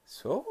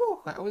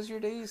 So, how was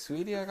your day,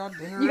 sweetie? I got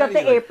dinner. You got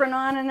the apron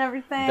on and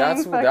everything.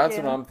 That's what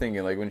I'm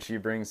thinking. Like when she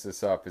brings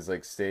this up, is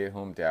like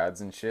stay-at-home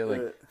dads and shit.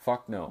 Like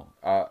fuck no.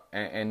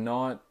 And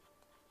not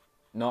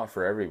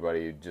for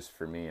everybody. Just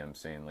for me, I'm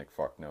saying like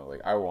fuck no. Like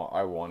I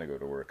want to go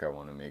to work. I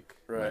want to make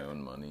my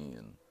own money,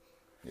 and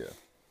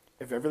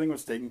If everything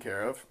was taken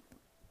care of,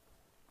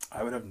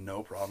 I would have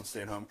no problem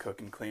staying home,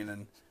 cooking,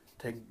 cleaning,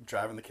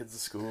 driving the kids to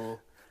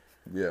school.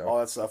 Yeah. All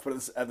that stuff. But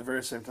it's, at the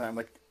very same time,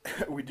 like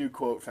we do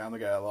quote Family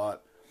Guy a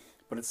lot.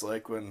 But it's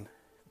like when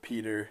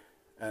Peter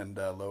and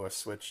Lois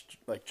switched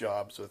like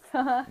jobs with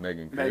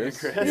Megan Megan Chris.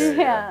 Chris.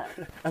 Yeah.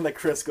 And like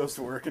Chris goes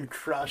to work and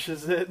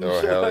crushes it. And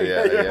Oh shit. hell Like,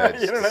 yeah, yeah,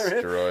 you know what I mean?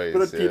 destroys. But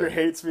then Peter yeah.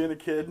 hates being a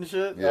kid and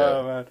shit. Yeah.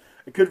 Oh man,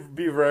 it could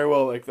be very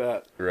well like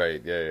that.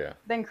 Right. Yeah.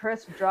 Then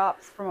Chris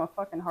drops from a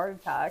fucking heart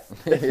attack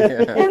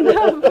Yeah. in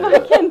the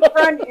fucking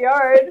front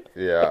yard,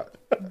 Yeah.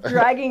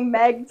 dragging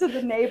Meg to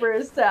the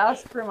neighbors to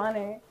ask for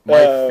money.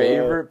 My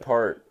favorite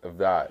part of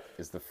that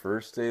is the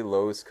first day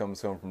Lois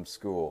comes home from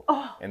school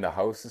and the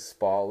house is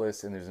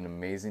spotless and there's an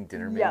amazing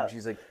dinner made. Yeah. And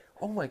she's like,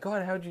 "Oh my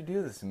god, how'd you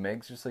do this?" And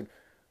Meg's just like,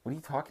 "What are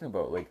you talking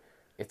about? Like,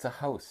 it's a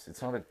house.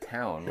 It's not a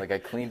town. Like, I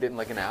cleaned it in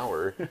like an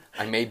hour.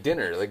 I made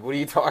dinner. Like, what are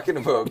you talking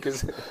about?"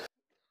 Because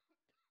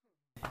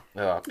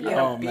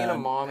being a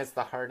mom is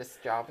the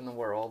hardest job in the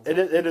world.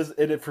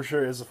 It for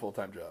sure is a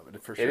full-time job.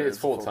 It for sure It is a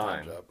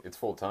full-time. job. It's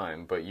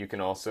full-time, but you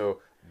can also,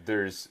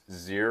 there's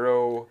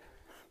zero,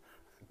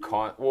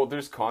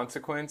 there's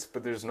consequence,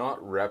 but there's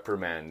not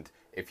reprimand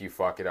if you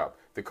fuck it up.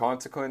 The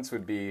consequence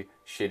would be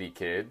shitty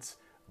kids,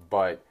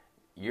 but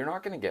you're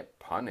not going to get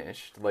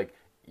punished. Like,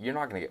 you're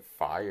not going to get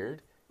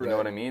fired. You know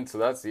what I mean? So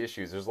that's the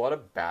issue. There's a lot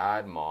of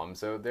bad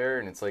moms out there,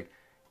 and it's like,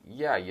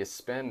 yeah, you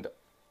spend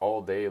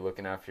all day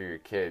looking after your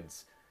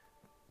kids.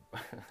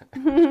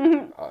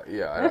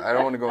 Yeah, I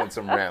don't want to go on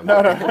some rant.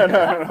 No.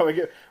 We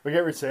get what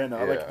you're saying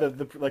though. Yeah.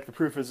 Like the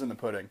proof is in the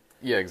pudding.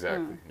 Yeah,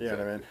 exactly. You know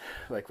what I mean?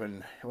 Like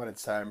when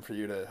it's time for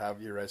you to have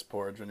your rice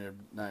porridge when you're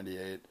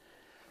 98,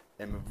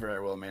 it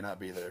very well may not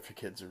be there if your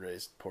kids are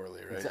raised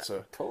poorly, right? Exactly.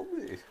 So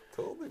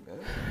Totally, man.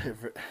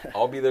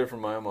 I'll be there for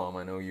my mom.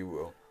 I know you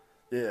will.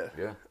 Yeah.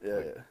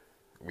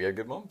 We had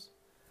good moms,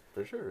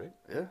 for sure, right?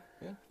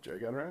 Yeah. Jerry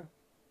got around.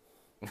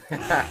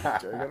 But,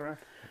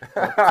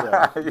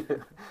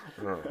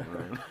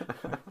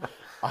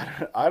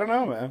 I don't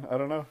know, man. I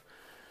don't know.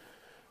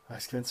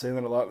 I've been saying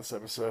that a lot this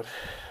episode.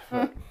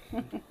 But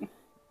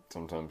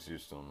Sometimes you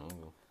just don't know,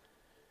 though.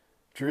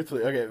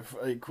 truthfully,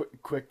 okay,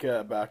 quick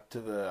back to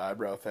the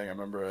eyebrow thing. I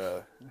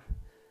remember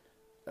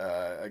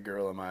a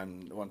girl of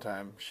mine one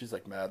time, she's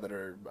like mad that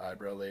her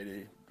eyebrow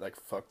lady like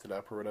fucked it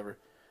up or whatever.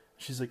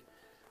 She's like,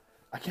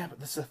 "I can't, but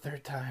this is the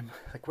third time.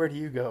 Like, where do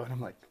you go?" And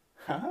I'm like,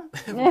 "Huh?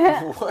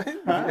 What?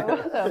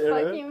 What the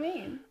fuck you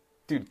mean?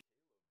 Dude,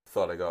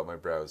 thought I got my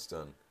brows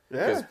done.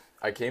 Yeah. Because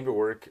I came to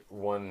work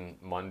one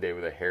Monday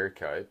with a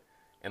haircut,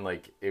 and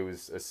like it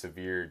was a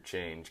severe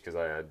change because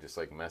I had just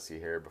like messy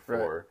hair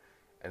before. Right.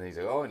 And then he's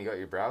like, "Oh, and you got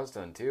your brows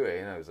done too, eh?"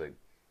 And I was like,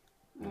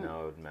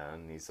 "No, man."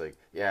 And he's like,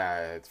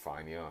 "Yeah, it's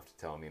fine. You don't have to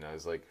tell me." And I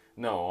was like,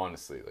 "No,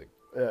 honestly, like,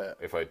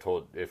 if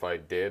I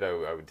did,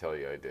 I would tell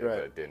you I did,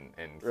 but I didn't."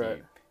 And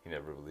he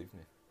never believed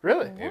me.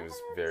 Really? It was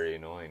very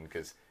annoying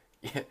because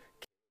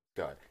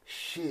got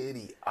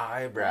shitty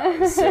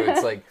eyebrows. So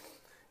it's like,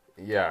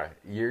 yeah,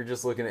 you're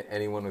just looking at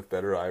anyone with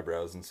better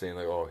eyebrows and saying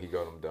like, "Oh, he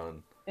got them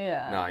done."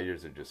 Yeah. Nah,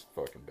 yours are just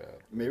fucking bad.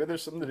 Maybe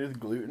there's something to do with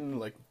gluten,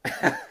 like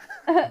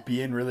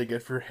being really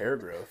good for hair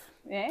growth.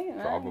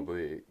 Yeah.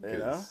 Probably. You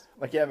know?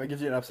 Like, yeah, if it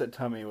gives you an upset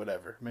tummy,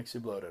 whatever. Makes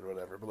you bloated,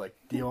 whatever. But, like,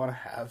 do you want to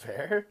have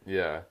hair?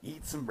 Yeah.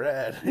 Eat some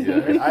bread. Yeah. I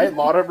mean, I ate a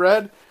lot of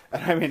bread,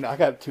 and I mean, I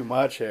got too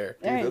much hair.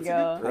 There you That's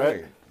go. a good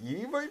point. Right?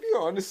 You might be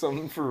onto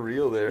something for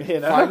real there. You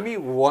know? Find me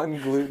one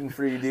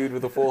gluten-free dude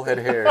with a full head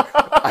of hair.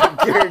 I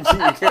guarantee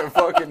you can't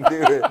fucking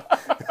do it.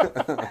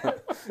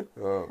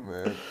 Oh,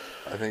 man.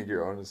 I think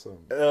you're onto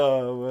something.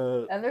 Oh,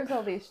 man. And there's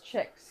all these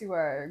chicks who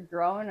are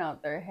growing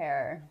out their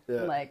hair,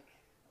 Yeah. like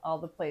all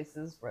the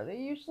places where they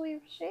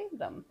usually shave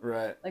them.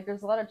 Right. Like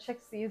there's a lot of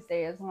chicks these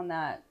days on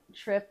that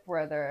trip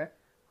where they're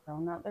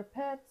growing out their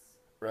pits,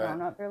 growing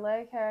out their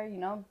leg hair, you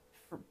know,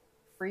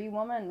 free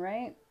woman,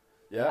 right?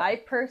 Yeah. I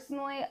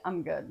personally,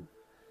 I'm good.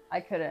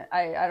 I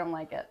don't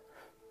like it.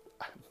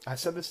 I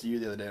said this to you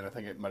the other day, and I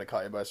think it might have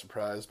caught you by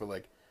surprise, but,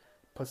 like,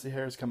 pussy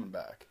hair is coming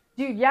back.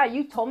 Dude, yeah,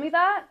 you told me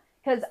that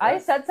because I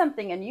said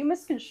something and you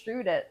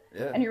misconstrued it.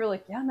 Yeah. And you were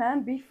like, "Yeah,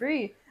 man, be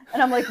free."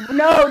 And I'm like,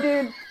 "No,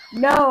 dude,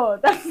 no."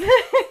 That's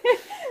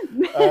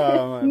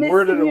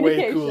worded it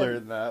way cooler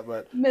than that,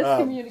 but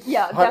miscommunication.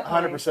 Yeah,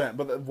 definitely. 100%.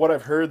 But what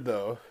I've heard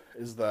though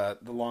is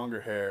that the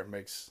longer hair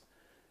makes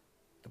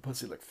the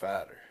pussy look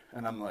fatter,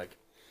 and I'm like,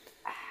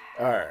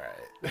 all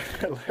right,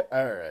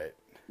 all right.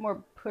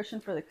 More pushing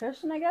for the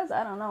cushion, I guess.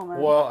 I don't know,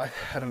 man. Well,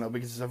 I don't know,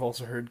 because I've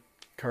also heard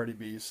Cardi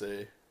B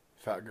say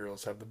fat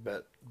girls have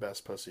the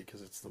best pussy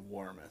because it's the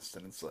warmest,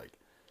 and it's like,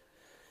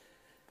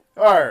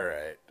 all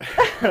right.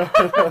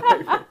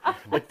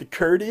 like the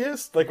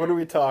courteous? Like, what are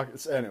we talking?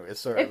 Anyway,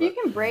 sorry. If you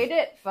can braid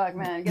it, fuck,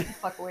 man, get the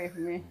fuck away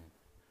from me.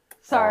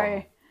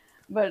 Sorry,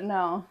 but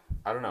no.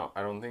 I don't know.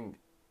 I don't think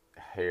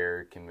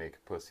hair can make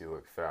a pussy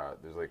look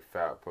fat. There's like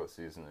fat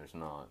pussies and there's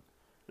not.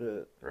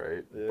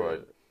 Right? Yeah.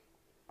 But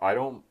I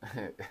don't...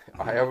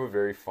 I have a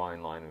very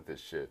fine line with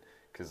this shit.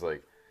 Because,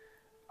 like,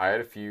 I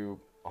had a few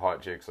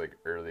hot chicks, like,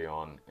 early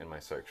on in my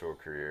sexual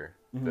career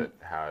that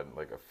had,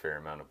 like, a fair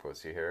amount of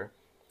pussy hair.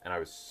 And I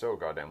was so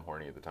goddamn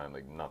horny at the time,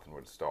 like, nothing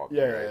would stop me,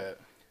 right? Yeah.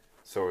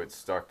 So it's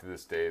stuck to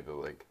this day that,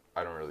 like,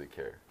 I don't really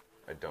care.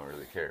 I don't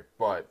really care.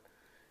 But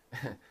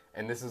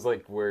and this is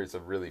like where it's a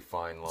really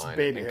fine line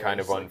baby and hairs, kind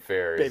of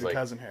unfair. Baby it's like,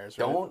 cousin hairs.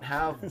 Right? Don't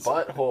have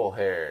butthole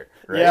hair.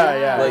 Right?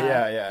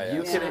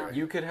 Yeah.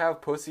 You could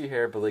have pussy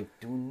hair, but like,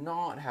 do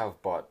not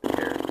have butt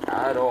hair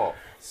at all.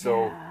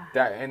 So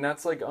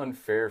that's like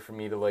unfair for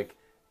me to like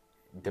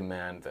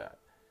demand that.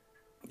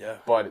 Yeah.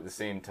 But at the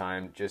same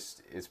time,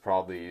 just it's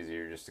probably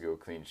easier just to go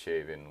clean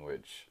shaven,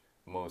 which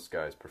most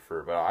guys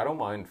prefer. But I don't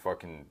mind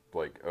fucking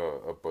like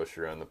a bush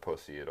around the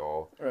pussy at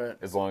all. Right.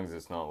 As long as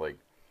it's not like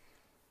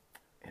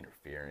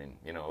interfering,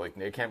 you know, like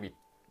it can't be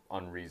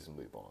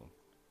unreasonably long.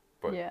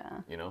 But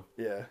you know?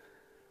 Yeah.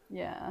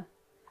 Yeah.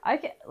 I'm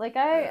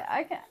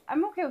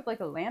okay with like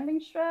a landing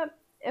strip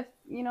if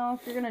you're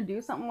gonna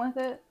do something with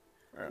it.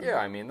 Yeah,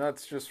 I mean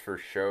that's just for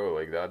show.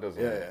 Like that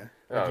doesn't. Yeah.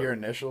 Like your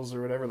initials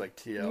or whatever, like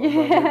TL.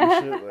 Yeah.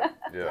 Shit,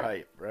 like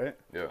hype, right?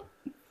 Yeah.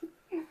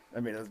 I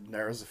mean, it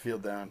narrows the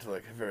field down to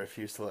like very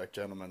few select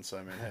gentlemen. So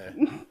I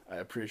mean, hey, I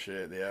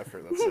appreciate the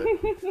effort. Let's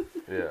say.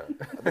 Yeah.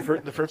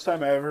 The first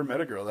time I ever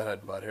met a girl that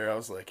had butt hair, I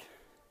was like,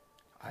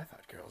 I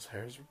thought girls'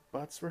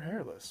 butts were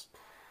hairless.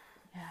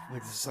 Yeah.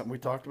 Like this is something we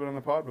talked about on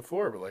the pod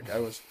before, but like I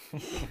was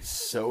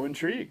so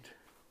intrigued.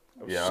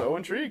 I was so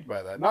intrigued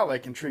by that. Not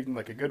like intrigued in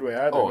like a good way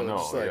either. Oh but no,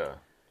 just like,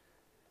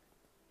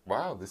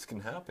 wow, this can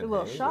happen. A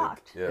little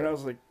shocked. And I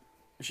was like,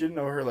 she didn't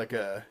know her like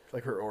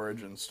her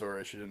origin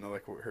story. She didn't know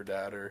like her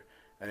dad or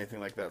anything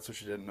like that. So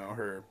she didn't know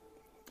her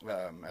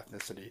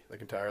ethnicity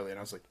like entirely. And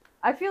I was like,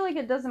 I feel like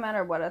it doesn't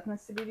matter what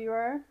ethnicity you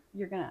are.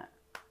 You're gonna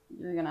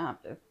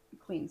have to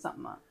clean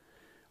something up.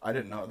 I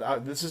didn't know.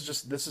 This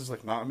is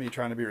like not me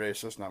trying to be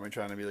racist, not me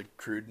trying to be like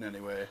crude in any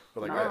way.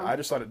 But like No. I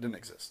just thought it didn't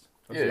exist.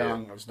 I was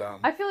young. I was dumb.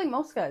 I feel like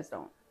most guys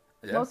don't.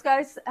 Yeah. Most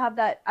guys have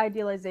that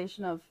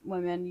idealization of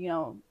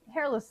women,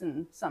 hairless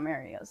in some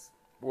areas.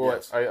 Well,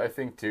 Yes. I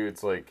think too.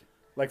 It's like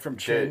from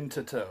chin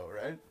to toe,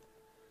 right?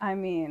 I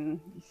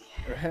mean,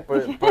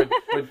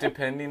 but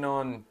depending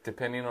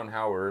on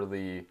how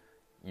early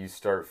you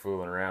start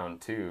fooling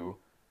around too,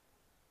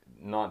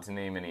 not to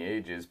name any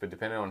ages, but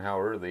depending on how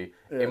early,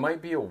 it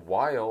might be a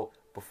while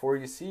before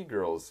you see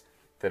girls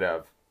that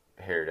have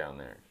hair down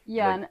there.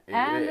 Yeah,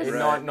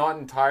 like, not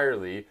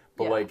entirely,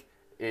 but like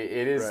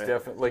it is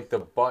definitely like the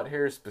butt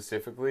hair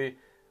specifically.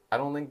 I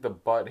don't think the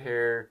butt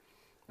hair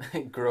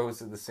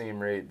grows at the same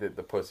rate that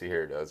the pussy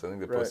hair does. I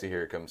think the pussy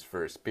hair comes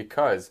first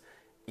because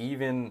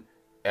even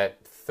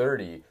at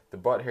 30, the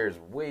butt hair is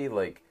way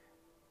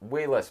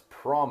less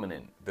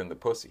prominent than the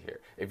pussy hair.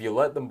 If you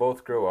let them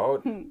both grow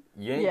out, you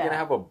ain't gonna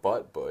have a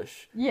butt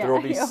bush. Yeah.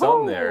 There'll be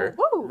some there,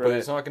 Woo. but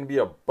it's not gonna be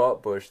a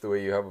butt bush the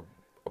way you have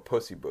a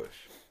pussy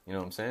bush. You know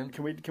what I'm saying?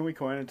 Can we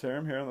coin a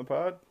term here on the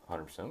pod?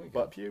 100% we can.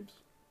 Butt pubes.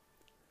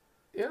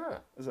 Yeah.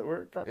 Does that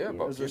work? Butt Yeah, pubes.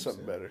 butt Is there pubes,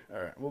 something better?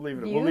 All right, we'll leave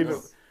it. Views? We'll leave it.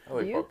 I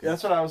like You? butt pubes.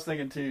 That's what I was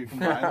thinking too.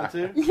 Combine the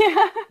two.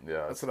 Yeah.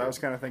 Yeah, That's what I was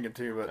kind of thinking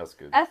too. But That's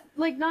good.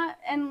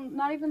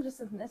 Not even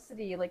just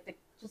ethnicity, like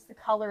just the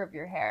color of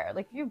your hair.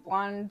 Like if you have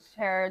blonde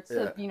hair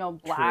to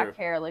black True.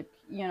 hair,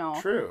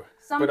 true.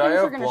 some But things I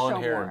are have gonna blonde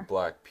show hair more. and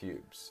black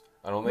pubes.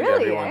 I don't think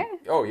Really, everyone. eh?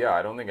 Oh yeah,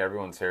 I don't think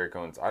everyone's hair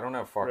cones. I don't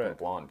have fucking Right.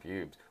 blonde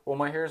pubes. Well,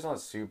 my hair's not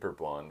super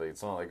blonde. Like,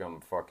 it's not like I'm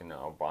fucking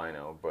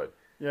albino, but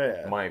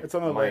Yeah. My- It's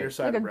on the my- lighter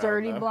side. Like a of brown,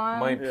 dirty though. blonde.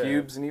 my Yeah.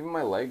 pubes and even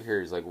my leg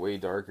hair is like way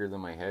darker than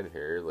my head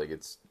hair. Like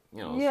it's it's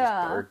Yeah.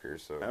 just darker.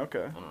 So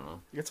Okay. I don't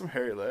know. You get some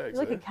hairy legs.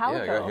 You're like a eh?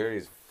 calico. Yeah, I got hairy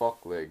as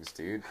fuck legs,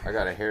 dude. I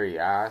got a hairy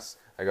ass.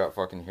 I got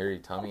fucking hairy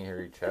tummy,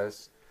 hairy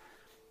chest,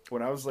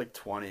 When I was like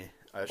 20,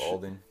 I should.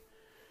 balding.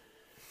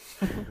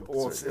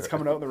 Well, it's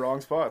coming out in the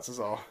wrong spots. Is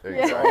all. There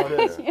Yeah. you That's all go. it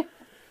is. Yeah.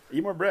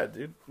 Eat more bread,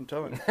 dude. I'm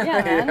telling you.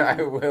 Yeah, man. Yeah,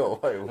 I will.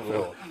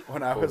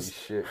 When I Holy was,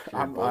 shit,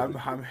 I'm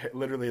balding.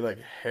 literally like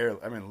hair.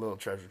 I mean, a little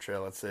treasure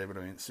trail, let's say, but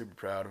I mean, super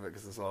proud of it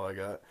because that's all I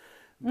got.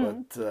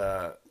 Mm-hmm.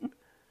 But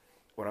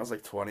when I was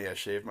like 20, I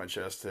shaved my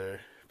chest hair,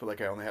 but like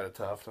I only had a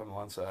tuft on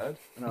one side,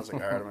 and I was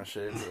like, all right, I'm gonna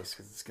shave this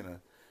because it's gonna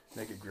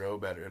make it grow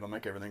better. It'll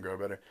make everything grow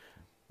better.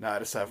 Now I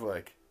just have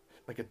like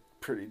a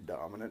pretty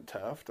dominant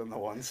tuft on the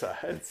one side.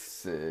 It's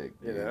sick.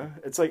 You Dude. know,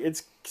 it's like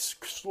it's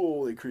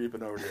slowly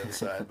creeping over to the other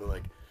side, but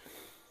like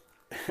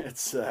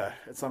it's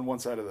on one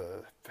side of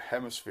the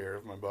hemisphere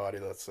of my body.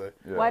 Let's say.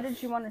 Yeah. Why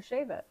did you want to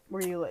shave it?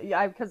 Were you?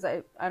 Because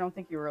I don't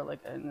think you were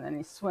like in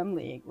any swim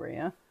league, were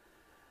you?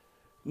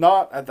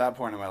 Not at that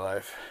point in my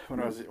life.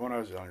 When I was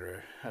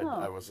younger,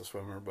 I was a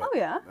swimmer. But Oh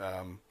yeah.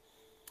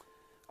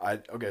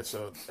 Okay,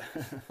 so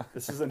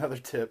this is another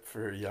tip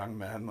for young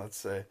men. Let's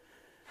say,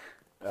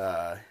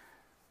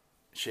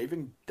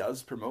 shaving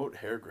does promote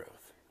hair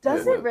growth.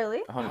 Does Yeah. it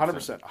really?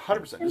 100%.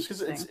 Just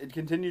because Interesting. it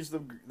continues the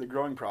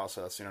growing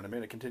process. You know what I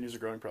mean? It continues the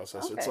growing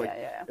process. Okay, It's like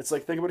yeah. it's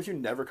like think about if you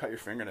never cut your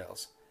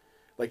fingernails.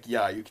 Like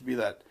yeah, you could be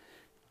that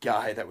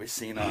guy that we've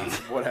seen on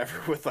whatever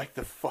with like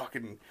the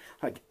fucking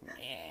like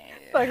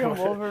Fucking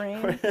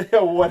Wolverine.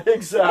 Yeah, what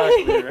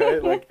exactly,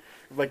 right?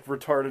 Like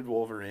retarded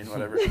Wolverine,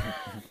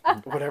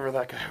 whatever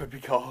that guy would be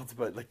called.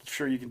 But like,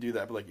 sure, you can do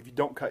that. But like, if you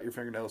don't cut your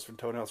fingernails and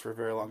toenails for a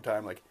very long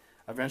time, like,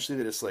 eventually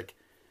they just like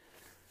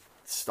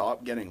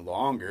stop getting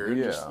longer. And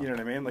just, you know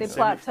what I mean? Like, They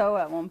plateau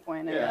at one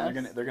point. I yeah,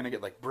 guess. they're gonna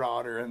get like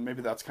broader, and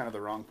maybe that's kind of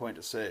the wrong point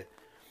to say.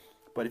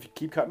 But if you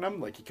keep cutting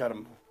them, like you cut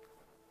them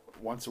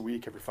once a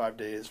week, every 5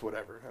 days,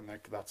 whatever, and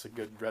that's a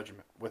good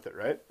regimen with it,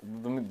 right?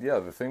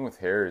 The thing with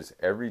hair is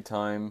every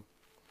time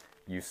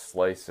you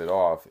slice it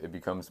off, it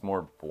becomes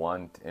more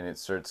blunt and it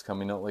starts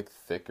coming out like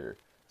thicker.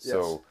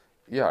 So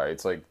yeah,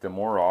 it's like the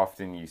more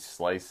often you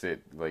slice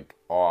it like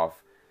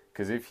off,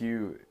 because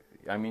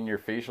your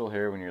facial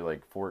hair when you're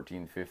like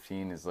 14,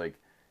 15 is like,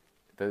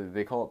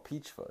 they call it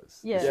peach fuzz.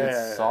 Yeah.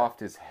 It's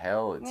soft as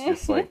hell. It's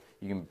just like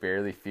you can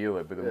barely feel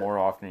it, but the more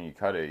often you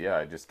cut it,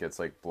 it just gets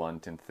like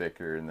blunt and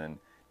thicker, and then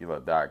you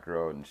let that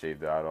grow and shave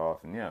that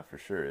off, and for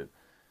sure,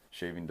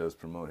 shaving does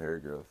promote hair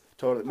growth.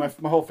 Totally.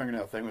 My whole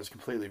fingernail thing was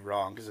completely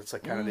wrong because it's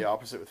like kind of the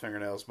opposite with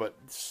fingernails, but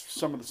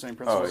some of the same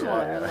principles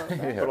apply.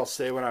 But I'll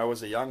say when I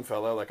was a young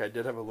fella, like I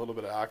did have a little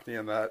bit of acne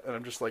and that, and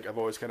I'm just like, I've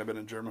always kind of been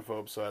a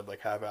germaphobe, so I'd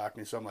like have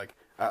acne. So I'm like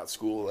at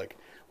school, like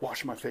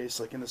washing my face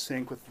like in the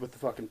sink with the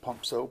fucking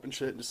pump soap and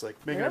shit, and just like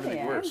making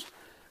everything worse.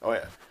 Oh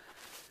yeah.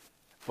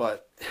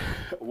 But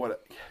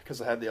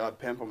because I had the odd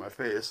pimp on my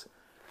face,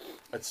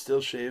 I'd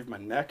still shave my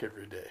neck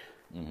every day,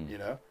 you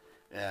know,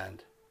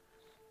 and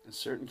in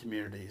certain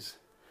communities,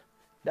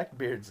 neck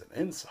beard's an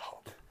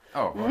insult.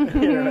 Oh,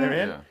 you know what I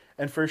mean? Yeah.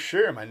 And for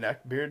sure, my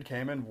neck beard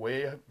came in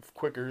way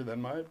quicker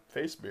than my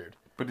face beard.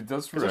 But it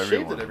does for everyone. I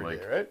shaved it every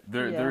day, right?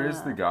 There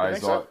is the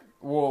guys.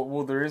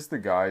 Well, there is the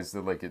guys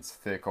that like it's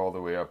thick all the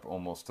way up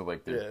almost to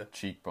like their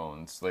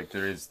cheekbones. Like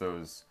there is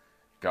those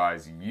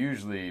guys.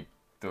 Usually,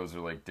 those are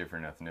like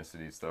different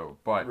ethnicities, though.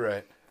 But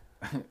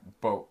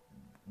but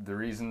the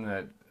reason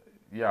that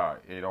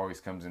it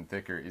always comes in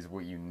thicker is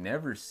what you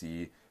never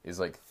see is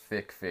like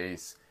thick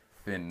face,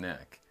 thin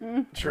neck.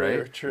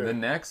 True.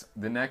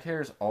 The neck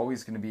hair is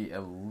always going to be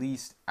at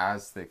least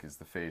as thick as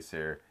the face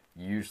hair,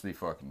 usually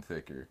fucking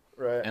thicker.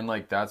 Right. And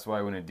like that's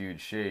why when a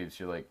dude shaves,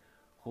 you're like,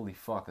 holy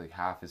fuck, like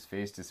half his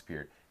face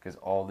disappeared because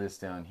all this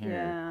down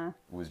here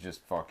was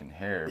just fucking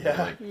hair, but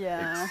like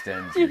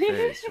extends your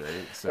face, right?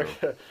 So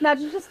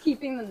imagine just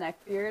keeping the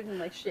neck beard and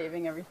like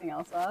shaving everything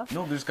else off.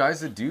 No, there's guys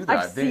that do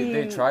that.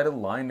 They try to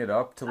line it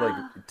up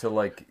to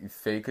like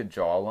fake a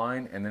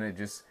jawline, and then it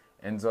just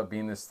ends up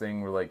being this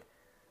thing where like,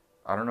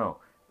 I don't know,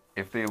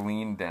 if they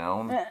lean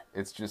down,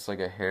 it's just like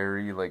a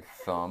hairy like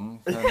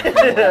thumb. Kind of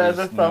thing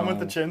the thumb with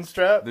the chin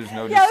strap. There's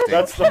no distinction.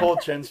 That's the whole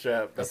chin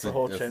strap. That's the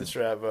whole chin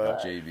strap.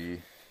 JB.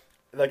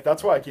 Like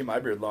that's why I keep my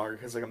beard longer,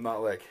 because like I'm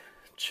not like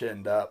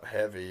chinned up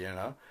heavy, you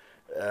know,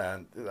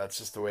 and that's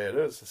just the way it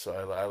is. So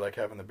I like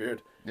having the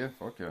beard. Yeah,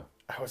 fuck yeah.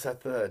 I was at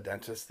the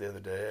dentist the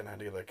other day and I had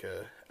to get like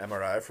a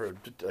MRI for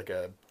like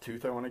a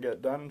tooth I want to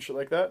get done and shit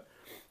like that.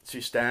 So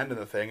you stand in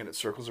the thing and it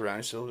circles around.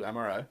 You still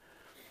MRI.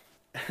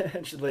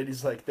 And the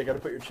lady's like, they got to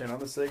put your chin on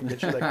this thing,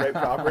 get you like right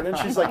proper. And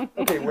she's like,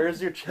 okay,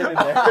 where's your chin in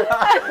there?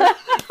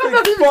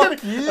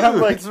 Fuck you. And I'm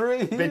like, it's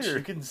right here. Bitch,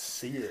 you can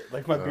see it.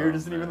 Like my beard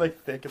isn't even like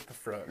thick at the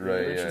front.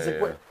 Right. And she's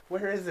like,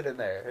 where is it in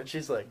there? And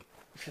she's like,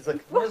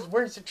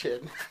 where's your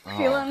chin?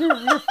 Feeling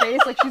your face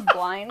like she's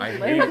blind.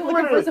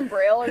 Looking for some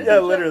braille or something. Yeah,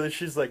 literally.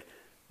 She's like,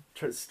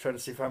 trying to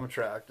see if I'm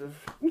attractive.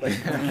 Like,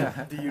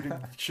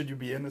 should you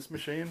be in this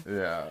machine?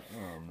 Yeah.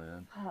 Oh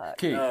man.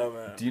 Okay.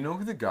 Do you know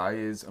who the guy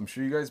is? I'm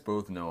sure you guys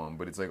both know him,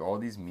 but it's like all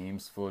these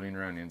memes floating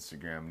around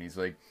Instagram, and he's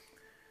like,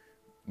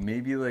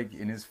 maybe like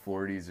in his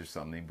 40s or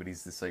something, but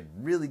he's this like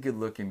really good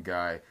looking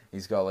guy.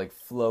 He's got like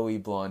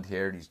flowy blonde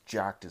hair, and he's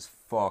jacked as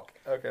fuck.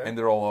 Okay. And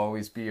there'll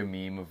always be a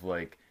meme of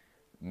like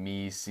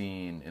me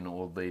seeing an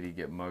old lady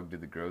get mugged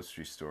at the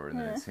grocery store, and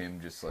then it's him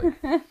just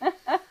like.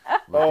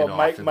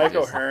 Mike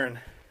O'Hearn.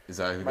 Is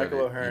that who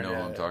Michael O'Hearn, you know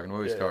who I'm talking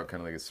about? He's got kind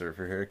of like a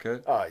surfer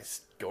haircut. Oh,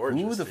 he's gorgeous.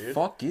 Who the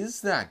fuck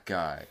is that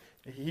guy?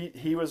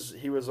 He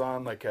was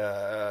on like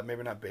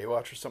maybe not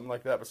Baywatch or something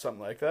like that, but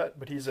something like that.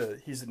 But he's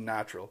a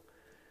natural.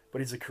 But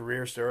he's a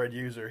career steroid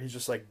user. He's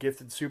just like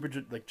gifted,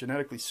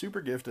 genetically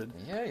super gifted.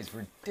 Yeah, he's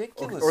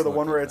ridiculous. Or the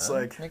one where it's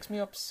like makes me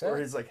upset. Or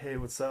he's like, "Hey,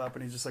 what's up?"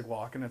 And he's just like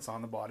walking. It's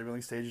on the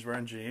bodybuilding stage. He's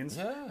wearing jeans.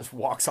 Yeah. Just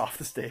walks off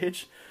the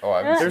stage. Oh,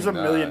 I've There's a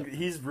million.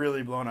 He's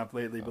really blown up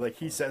lately, but like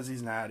he says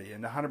he's natty,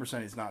 and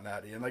 100% he's not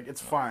natty, and like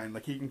it's fine.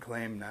 Like he can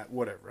claim that,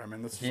 whatever. I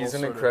mean, he's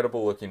an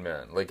incredible looking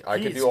man. Like I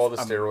could do all the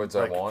steroids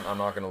I want. I'm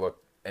not gonna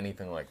look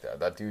anything like that.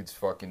 That dude's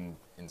fucking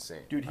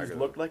insane. Dude, he's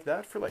looked like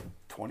that for like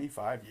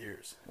 25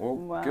 years.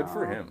 Well, good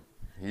for him.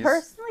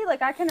 Personally,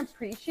 like I can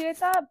appreciate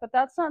that, but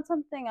that's not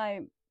something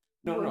I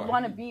would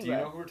want to be with. Do you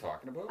know who we're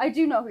talking about? I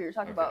do know who you're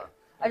talking about.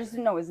 I just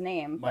didn't know his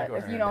name. But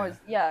if you know his,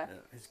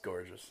 he's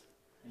gorgeous.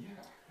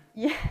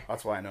 Yeah.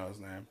 That's why I know his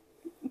name.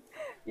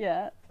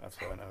 Yeah. That's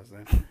why I know his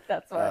name.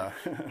 That's why.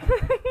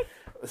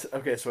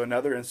 Okay, so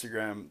another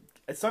Instagram.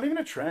 It's not even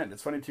a trend.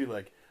 It's funny too.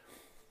 Like,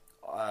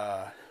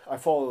 I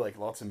follow like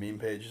lots of meme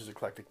pages,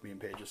 eclectic meme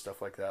pages,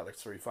 stuff like that. Like,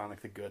 so you find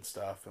like the good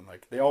stuff, and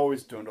like they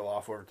always dwindle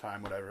off over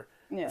time, whatever.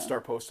 Yeah.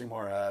 Start posting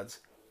more ads,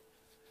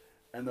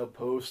 and they'll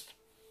post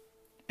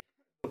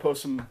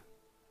some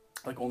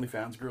like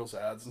OnlyFans girls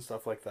ads and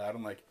stuff like that,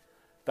 and like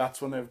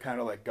that's when they've kind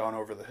of like gone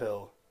over the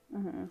hill,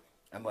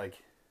 and like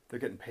they're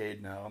getting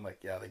paid now. I'm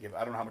like, yeah, they give.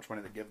 I don't know how much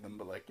money they give them,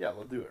 but like, yeah,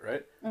 they'll do it,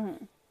 right?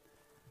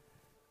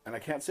 And I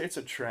can't say it's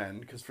a trend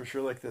because for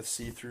sure, like the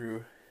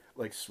see-through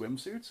like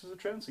swimsuits is a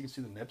trend, so you can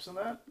see the nips in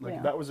that.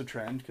 Like that was a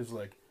trend because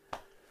like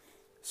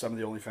some of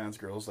the OnlyFans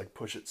girls like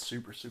push it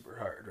super, super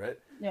hard, right?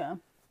 Yeah.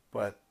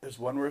 But there's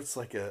one where it's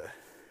like a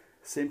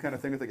same kind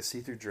of thing with like a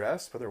see-through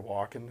dress, but they're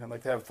walking and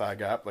like they have a thigh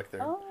gap, like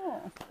they're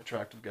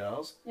attractive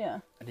gals. Yeah.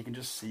 And you can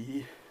just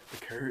see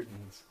the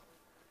curtains.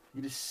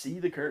 You just see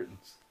the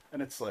curtains,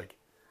 and it's like,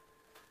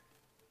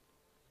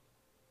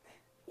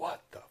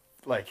 what the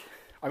like?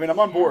 I mean, I'm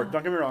on board.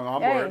 Don't get me wrong,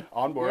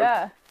 on board.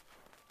 Yeah.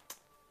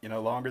 You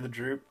know, longer the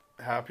droop,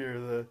 happier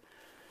the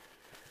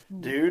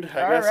dude.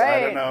 I guess I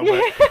don't know,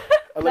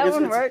 but that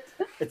one worked.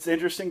 It's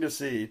interesting to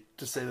see,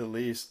 to say the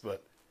least.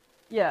 But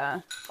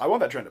yeah, I want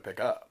that trend to pick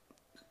up.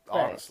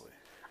 Honestly,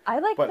 I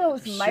like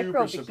those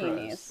micro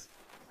bikinis.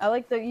 I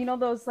like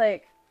those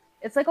like,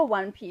 it's like a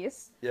one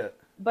piece. Yeah.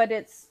 But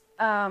it's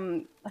I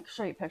can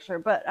show you a picture,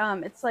 but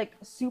it's like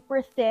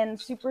super thin,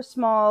 super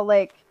small,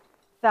 like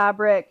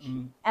fabric,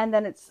 and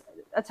then it's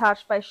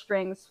attached by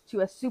strings to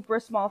a super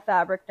small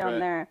fabric down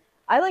there.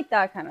 I like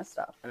that kind of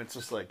stuff. And it's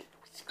just like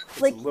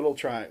little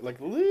triangle,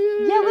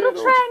 little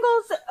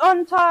triangles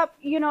on top,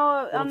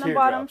 on the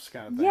bottom.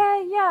 Kind of thing.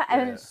 Yeah,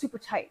 and it's super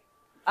tight.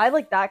 I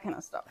like that kind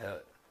of stuff. Yeah.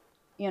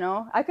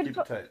 I could keep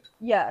it tight.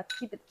 Yeah,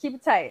 keep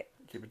it tight.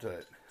 Keep it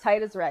tight.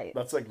 Tight is right.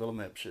 That's like little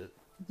nip shit.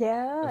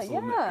 Yeah, That's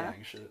little nip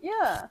gang shit.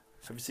 Yeah.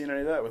 Have you seen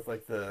any of that with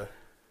like on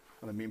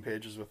the meme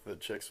pages with the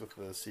chicks with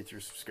the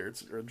see-through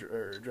skirts or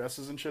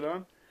dresses and shit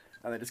on,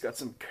 and they just got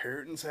some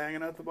curtains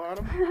hanging out the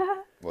bottom?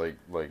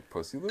 like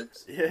pussy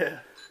lips? Yeah.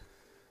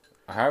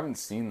 I haven't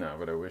seen that,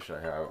 but I wish I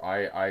have.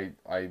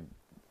 I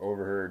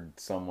overheard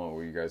somewhat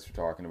what you guys were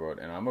talking about,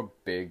 and I'm a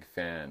big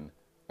fan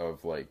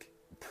of like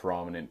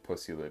prominent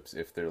pussy lips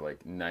if they're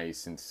like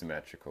nice and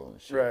symmetrical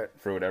and shit. Right.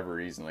 For whatever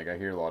reason, like I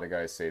hear a lot of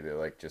guys say they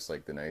like just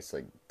like the nice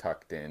like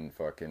tucked in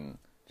fucking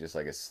just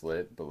like a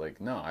slit, but like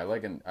no, I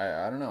like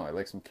I don't know, I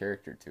like some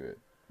character to it,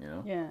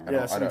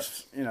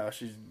 Yeah.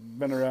 She's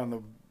been around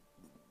the.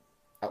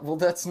 Well,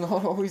 that's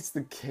not always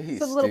the case,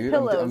 dude.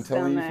 I'm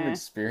telling you from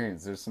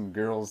experience. There's some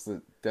girls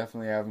that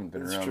definitely haven't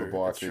been around the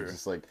block. They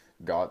just like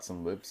got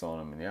some lips on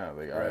them, and yeah,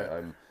 like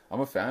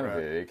I'm a fan of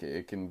it.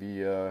 It can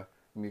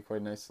be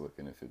quite nice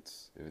looking if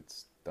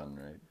it's done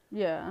right.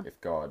 Yeah. If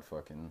God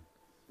fucking.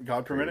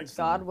 God permitting.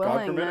 God willing.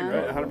 God permitting,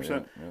 right?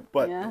 100%. Yeah.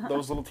 But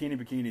those little teeny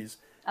bikinis.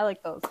 I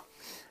like those.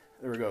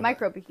 There we go.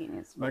 Micro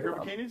bikinis. Micro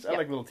bikinis? I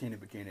like little teeny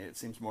bikini. It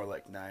seems more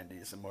like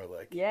 90s and more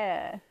like.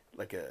 Yeah.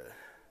 Like a.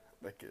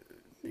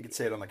 You could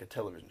say it on like a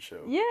television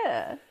show.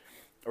 Yeah.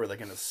 Or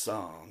like in a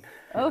song.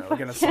 Like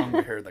in a song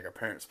we heard like our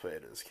parents play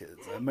it as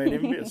kids. It might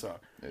even be a song.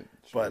 It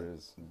sure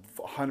is.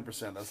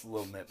 100% that's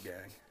Little Nip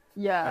Gang.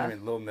 Yeah. I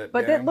mean, Little Nip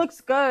Gang. But it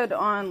looks good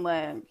on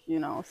like,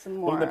 some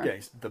more. Little Nip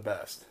Gang's the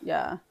best.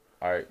 Yeah.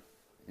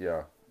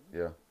 Yeah.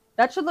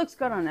 That should look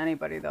good on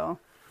anybody though.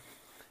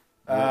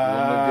 Look good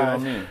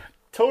on me.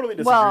 Totally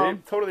disagree. Well,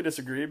 totally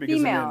disagree because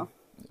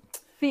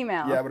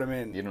female. Yeah, but I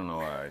mean, you don't know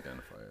what I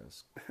identify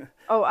as.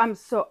 Oh, I am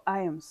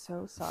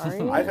so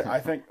sorry. I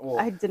think. Well,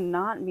 I did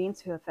not mean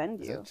to offend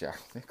you. Is that Jack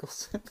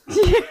Nicholson?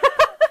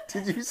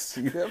 Did you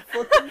see that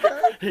fucking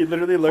guy? He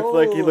literally looked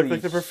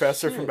like the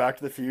professor from Back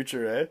to the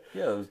Future, eh?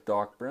 Yeah, it was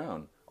Doc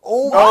Brown.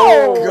 Oh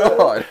my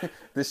God,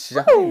 The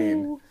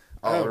Shining.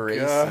 All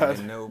racing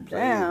and no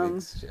play.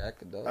 Jack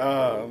and Doc.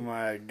 Oh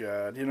my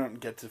God, you don't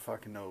get to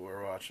fucking know what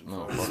we're watching.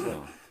 No,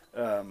 fuck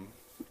no.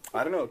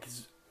 I don't know,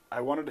 because I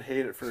wanted to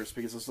hate it first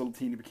because those little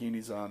teeny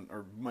bikinis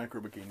or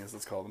micro bikinis,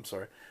 let's call them,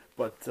 sorry.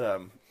 But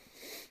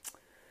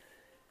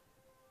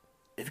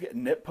if you get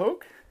nip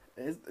poke,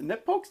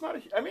 nip poke's not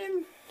I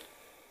mean,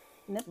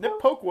 nip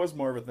poke was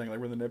more of a thing, like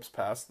where the nips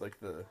passed, like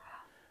the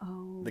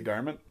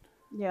garment.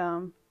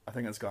 Yeah. I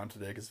think that's gone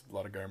today because a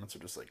lot of garments are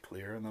just like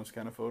clear in those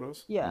kind of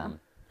photos. Yeah.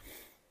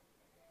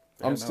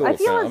 Mm-hmm. I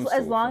feel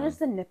as long as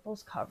the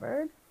nipple's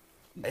covered,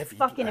 if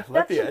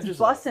that shit's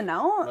busting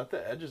out. Let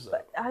the edges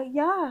out.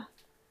 Yeah.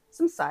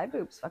 Some side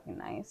boobs fucking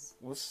nice.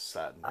 What's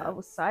side?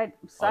 Side.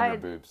 Under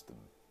boobs the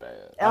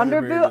bad.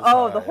 Under boob.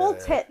 Oh, the whole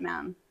tit,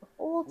 man. The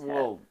whole tit.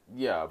 Well,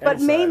 yeah. But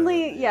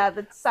mainly,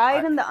 the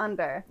side and the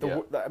under.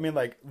 I mean,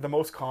 like the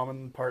most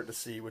common part to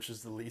see, which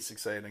is the least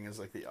exciting, is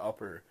like the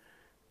upper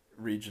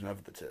region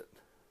of the tit,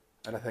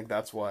 and I think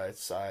that's why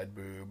it's side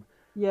boob,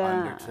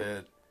 under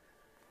tit.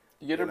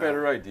 You get a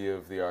better idea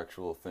of the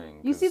actual thing.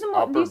 You see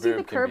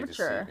the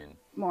curvature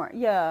more.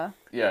 Yeah.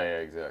 Yeah,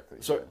 exactly.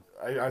 So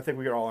I think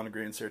we are all on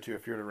agreement here too.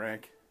 If you were to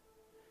rank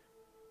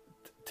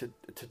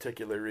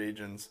titicular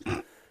regions,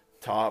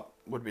 top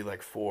would be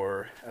like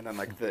 4, and then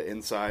like the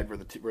inside where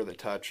they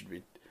touch would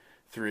be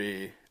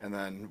 3, and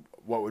then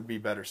what would be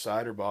better,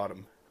 side or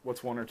bottom?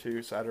 What's 1 or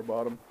 2, side or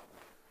bottom?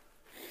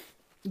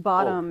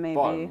 Bottom, maybe.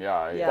 Bottom,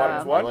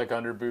 yeah. I like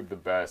under boob the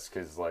best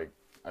because like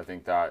I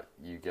think that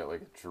you get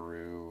like a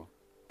true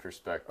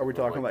perspective. Are we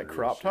talking like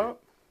crop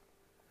top?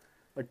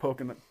 Like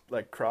poking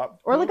like crop?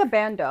 Or like a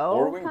bandeau.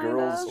 Or when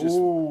girls just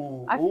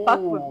I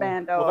fuck with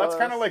bandeaus. Well, that's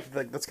kind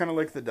of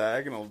like the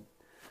diagonal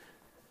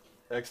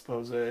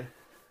expose. It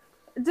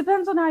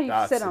depends on how you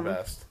sit them.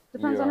 Best.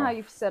 Depends on how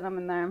you sit them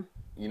in there.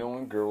 You know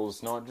when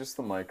girls, not just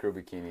the micro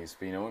bikinis,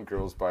 but when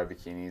girls buy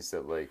bikinis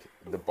that like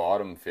the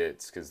bottom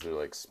fits because they're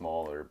like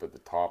smaller, but the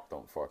top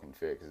don't fucking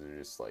fit because they're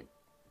just like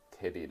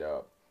tittied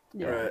up.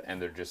 Yeah. Right.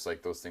 And they're just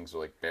like, those things are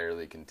like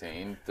barely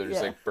contained. They're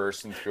just Yeah. like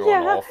bursting through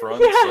on all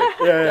fronts.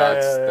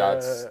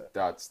 Like,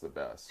 that's the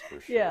best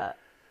for sure. Yeah.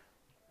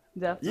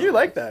 Definitely. You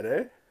like that,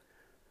 eh?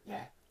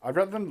 Yeah. I'd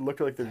rather them look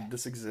like they're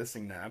just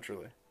existing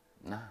naturally.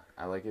 Nah,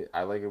 I like it.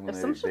 I like it when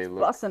If they look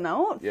busting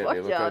out, Yeah, fuck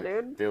they look yeah, like,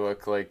 dude. They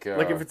look like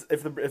Like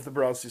if the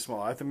bra's too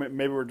small. I think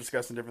maybe we're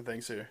discussing different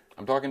things here.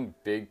 I'm talking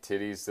big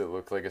titties that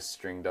look like a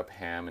stringed up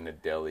ham in a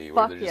deli, Fuck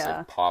where they're just yeah.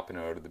 like popping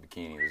out of the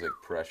bikini. There's like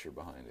pressure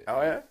behind it.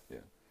 Oh yeah. Yeah.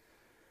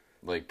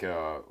 Like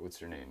what's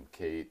her name?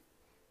 Kate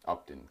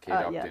Upton.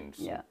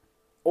 Yeah.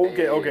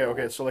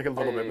 Okay. So like a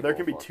little bit, but there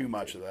can be fucking too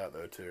much of that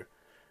though too.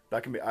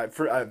 That can be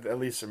at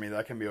least for me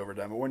that can be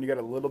overdone. But when you got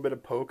a little bit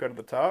of poke out of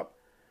the top,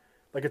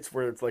 like it's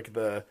where it's like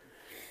the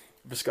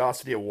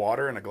viscosity of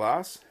water in a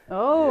glass.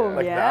 Oh, Yeah.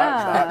 Like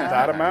yeah.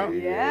 that amount.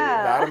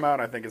 Yeah. That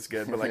amount I think is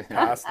good, but like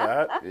past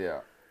that. Yeah.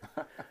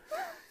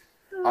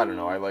 I don't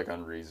know. I like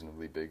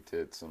unreasonably big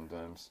tits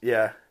sometimes.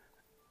 Yeah.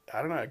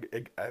 I don't know.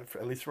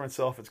 At least for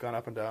myself, it's gone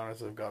up and down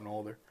as I've gotten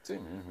older. Same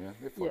here,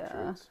 yeah. It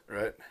fluctuates.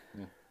 Right?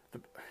 Yeah.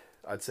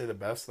 I'd say the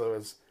best, though,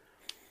 is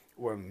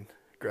when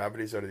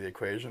gravity's out of the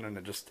equation and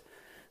it just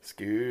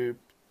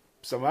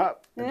scoops them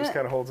up and just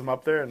kind of holds them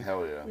up there. And,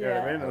 Hell yeah. you know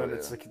what I mean? Hell And then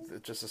it's like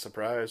it's just a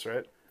surprise,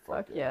 right?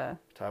 Fuck yeah.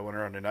 Tie one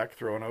around your neck,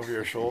 throw one over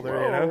your shoulder,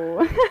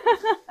 Whoa.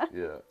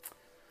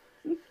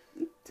 Yeah.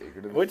 Take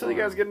her to the Wait till you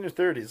farm. guys get in your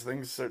 30s.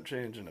 Things start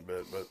changing a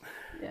bit, but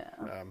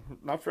Yeah.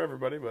 not for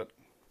everybody, but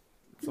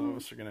some of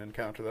us are going to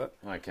encounter that.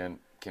 I can't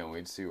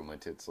wait to see what my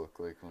tits look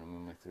like when I'm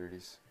in my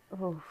 30s.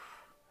 Oh.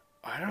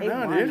 I don't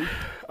know, dude.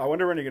 I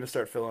wonder when you're going to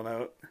start filling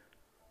out.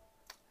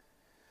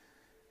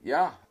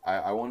 Yeah,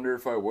 I wonder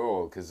if I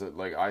will, because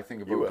like I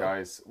think You will. about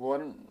guys. Well,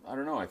 I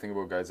don't know. I think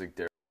about guys like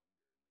Derek.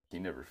 He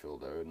never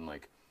filled out, and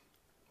like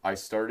I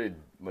started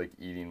like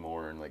eating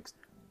more and like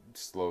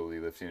slowly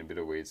lifting a bit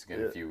of weights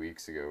again a few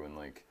weeks ago, and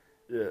like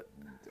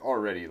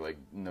already like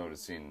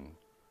noticing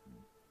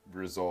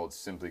results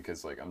simply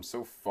because like I'm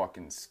so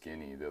fucking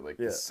skinny that like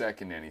the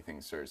second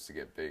anything starts to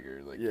get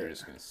bigger, like you're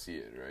just gonna see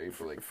it, right?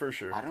 But like for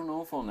sure, I don't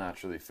know if I'll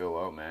naturally fill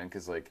out, man,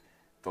 because like.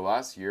 The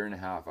last year and a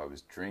half, I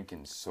was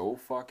drinking so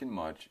fucking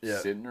much,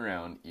 sitting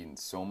around, eating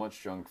so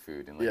much junk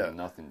food, and like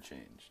nothing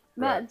changed.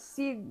 Matt,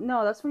 see,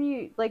 no, that's when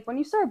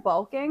you start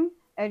bulking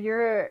and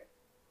you're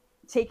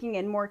taking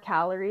in more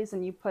calories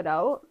than you put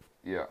out.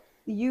 Yeah.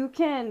 You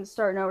can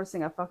start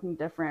noticing a fucking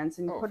difference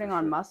and putting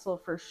on muscle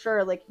for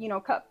sure. Like,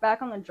 cut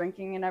back on the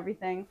drinking and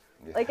everything.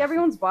 Yeah. Like,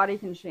 everyone's body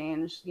can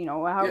change,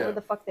 however the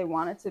fuck they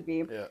want it to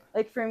be. Yeah.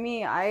 Like, for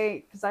me,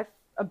 because I've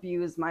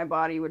abused my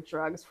body with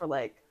drugs for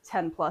like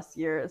 10 plus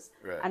years,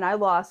 and I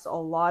lost a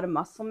lot of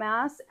muscle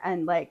mass,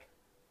 and like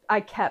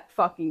I kept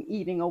fucking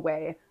eating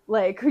away,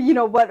 like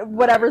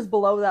whatever's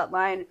below that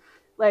line.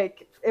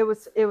 Like it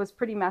was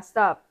pretty messed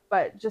up,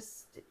 but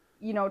just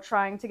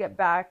trying to get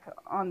back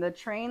on the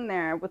train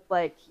there with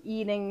like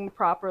eating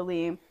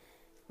properly,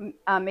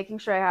 making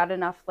sure I had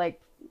enough like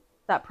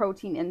that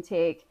protein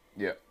intake,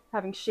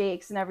 having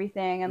shakes and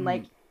everything, and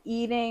like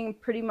eating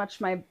pretty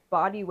much my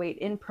body weight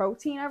in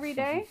protein every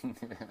day,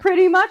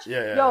 pretty much.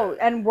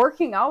 And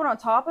working out on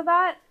top of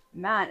that,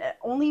 man,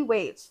 only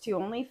weights too,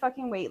 only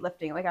fucking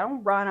weightlifting. Like I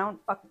don't run, I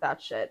don't fuck with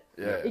that shit.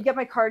 You get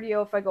my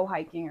cardio if I go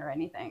hiking or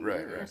anything,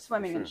 or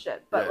swimming and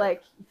shit. But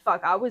like,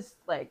 fuck, I was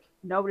like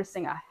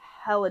noticing a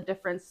hella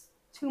difference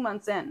 2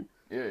 months in.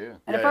 And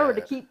if I were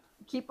to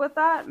keep with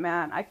that,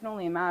 man, I can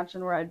only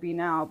imagine where I'd be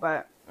now.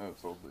 But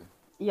absolutely,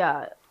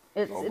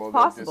 it's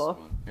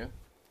possible.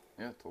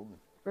 Yeah, totally.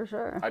 For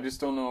sure. I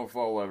just don't know if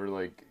I'll ever,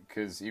 like,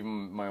 because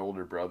even my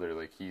older brother,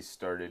 like, he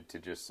started to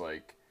just,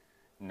 like,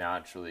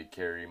 naturally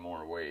carry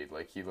more weight.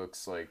 Like, he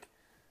looks like,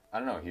 I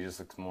don't know, he just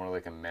looks more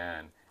like a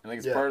man. And, like,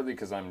 it's partly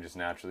because I'm just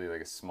naturally,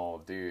 like, a small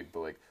dude,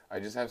 but, like,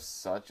 I just have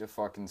such a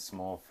fucking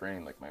small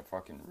frame. Like, my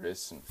fucking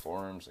wrists and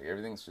forearms, like,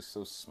 everything's just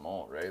so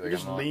small, right? Like, you're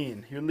just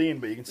lean. You're lean,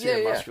 but you can see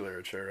your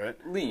musculature, right?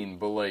 Lean,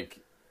 but, like,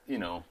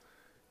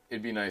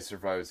 it'd be nicer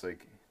if I was,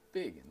 like,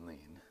 big and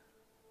lean.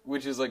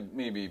 Which is like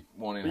maybe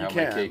wanting to have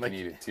my cake and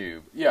eat it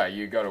too. Yeah,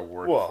 you got to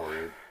work for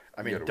it.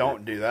 I mean,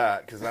 don't do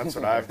that because that's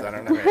what I've done.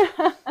 And I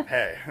mean,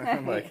 hey,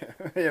 I'm like,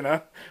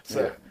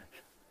 so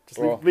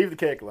just leave the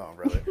cake alone,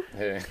 brother.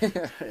 Hey,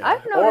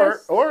 I've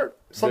noticed, or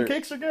some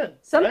cakes are good.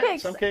 Some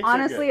cakes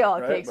honestly, good,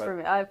 all cakes for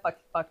me. I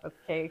fuck with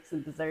cakes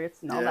and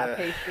desserts and all that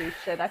pastry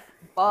shit. I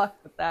fuck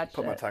with that shit.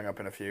 Put my tongue up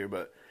in a few,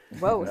 but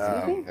whoa,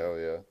 excuse me? Hell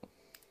yeah.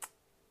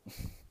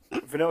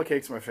 Vanilla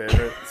cake's my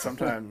favorite.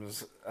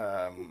 Sometimes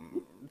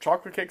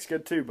chocolate cake's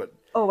good too, but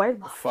I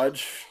love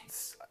fudge.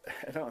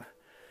 I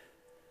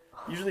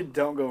usually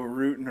don't go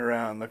rooting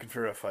around looking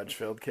for a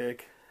fudge-filled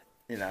cake,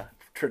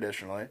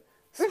 traditionally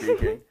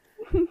speaking.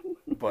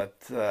 But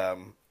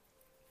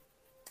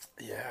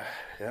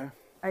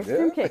ice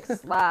cream cake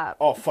slap.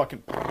 Oh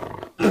fucking!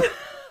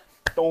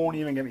 Don't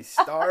even get me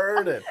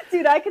started,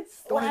 dude. I could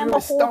slam a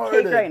whole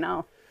cake right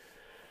now.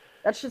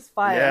 That's just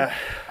fire. Yeah.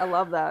 I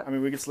love that. I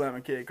mean, we could slam a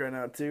cake right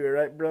now too,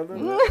 right, brother?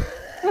 Right?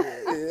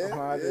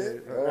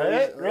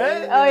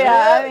 Oh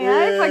yeah, I mean,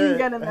 I fucking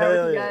get in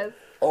there with you guys.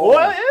 Oh,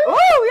 what?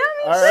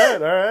 Oh, yeah.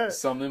 All right.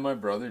 Something my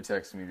brother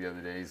texted me the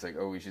other day. He's like,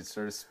 "Oh, we should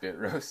start a spit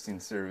roasting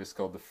service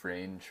called the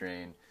Frame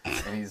Train."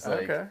 And he's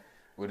like, Okay.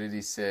 "What did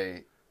he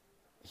say?"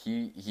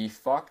 He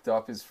fucked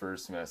up his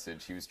first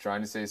message. He was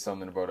trying to say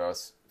something about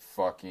us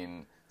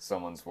fucking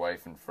someone's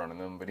wife in front of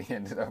them, but he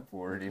ended up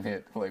wording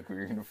it like we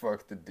were gonna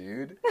fuck the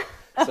dude.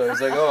 So I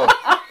was like,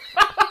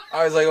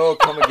 "Oh,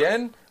 come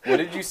again? What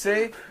did you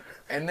say?"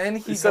 And then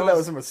he said that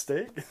was a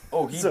mistake.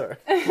 Oh, Sorry.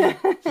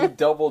 he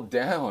doubled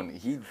down.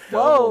 He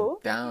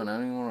doubled down. I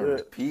don't even want to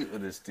repeat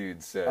what this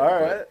dude said.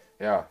 All right.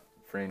 Yeah,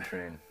 Frame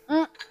Train.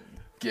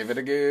 Give it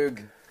a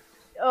goog.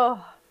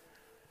 Oh.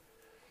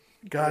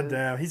 God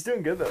damn, he's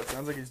doing good though.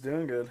 Sounds like he's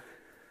doing good.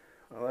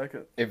 I like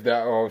it. If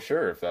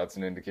that's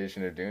an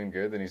indication of doing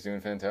good, then he's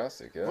doing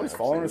fantastic. Yeah, well, he's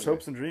following his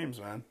hopes and dreams,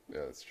 man.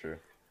 Yeah, that's true.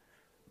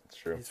 That's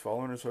true. He's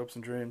following his hopes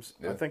and dreams.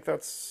 Yeah. I think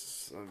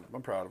that's.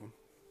 I'm proud of him.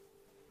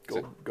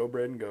 Go,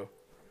 Braden, go.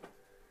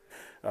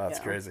 Oh,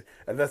 that's crazy.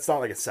 And that's not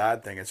like a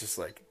sad thing. It's just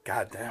like,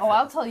 God damn. Oh,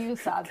 I'll tell you a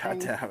sad thing.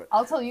 God damn it.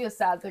 I'll tell you a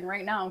sad thing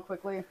right now,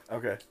 quickly.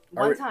 Okay.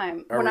 One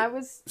time, when I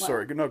was...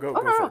 Sorry,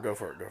 go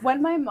for it.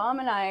 When my mom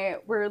and I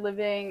were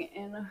living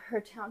in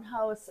her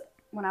townhouse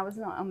when I was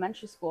in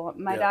elementary school,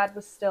 my dad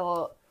was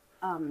still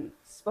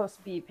supposed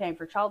to be paying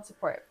for child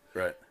support.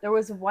 Right. There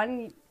was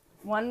one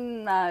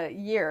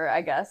year,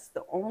 I guess,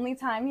 the only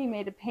time he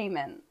made a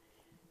payment.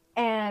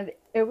 And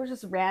it was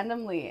just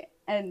randomly.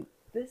 And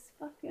this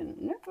fucking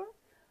nigga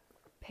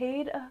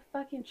paid a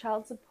fucking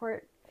child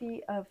support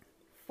fee of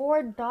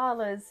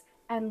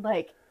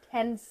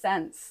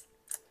 $4.10.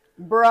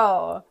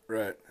 Bro.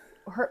 Right.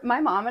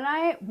 My mom and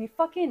I, we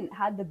fucking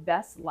had the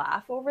best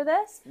laugh over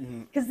this.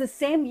 Because the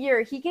same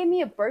year, he gave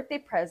me a birthday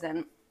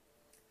present.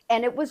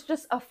 And it was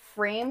just a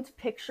framed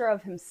picture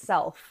of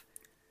himself.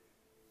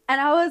 And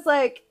I was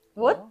like,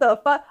 what the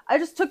fuck? I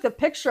just took the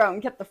picture out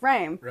and kept the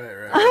frame. Right.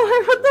 I'm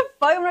like, what the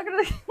fuck? I'm not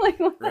going to, like,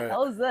 what the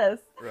hell is this?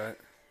 Right.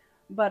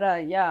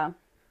 But, yeah.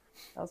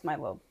 That was my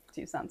little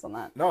 2 cents on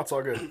that. No, it's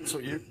all good. So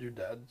your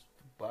dad's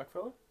black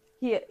fella?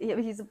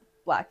 He's a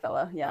black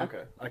fella, yeah.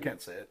 Okay. I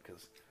can't say it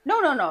because... No.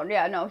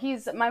 Yeah, no.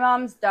 My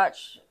mom's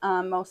Dutch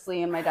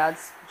mostly, and my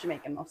dad's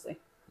Jamaican mostly.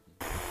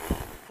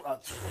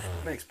 That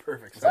makes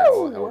perfect sense.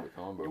 Hell of a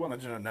combo. You won the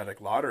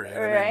genetic lottery.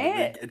 Right? I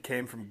mean, it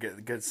came from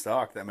good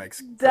stock. That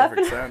makes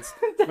perfect sense.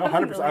 No,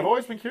 100%. I've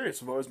always been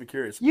curious. I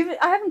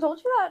haven't told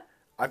you that?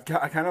 I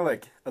kind of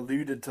like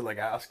alluded to like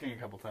asking a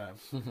couple times.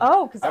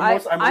 Oh, because I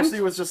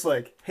mostly was just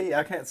like, hey,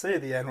 I can't say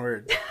the N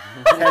word.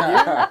 Can you?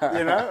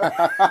 You know?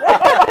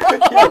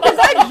 Because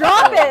I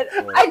drop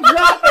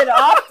it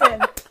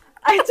often.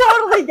 I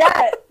totally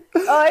get it.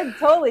 Oh, I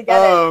totally get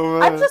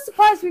it. I'm just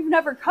surprised we've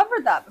never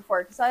covered that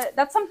before, because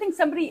that's something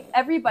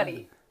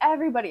everybody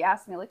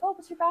asks me, like, oh,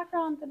 what's your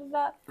background? Da, da,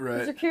 da. Right.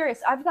 Because they're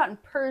curious. I've gotten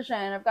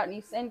Persian, I've gotten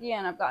East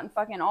Indian, I've gotten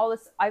fucking all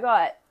this. I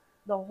got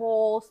the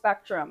whole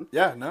spectrum.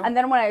 Yeah, no. And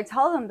then when I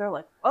tell them, they're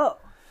like, oh.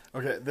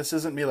 Okay, this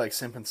isn't me like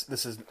simping.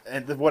 This is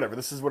whatever.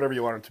 This is whatever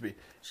you want it to be.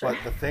 Sure.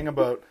 But the thing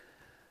about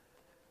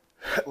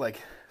like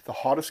the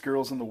hottest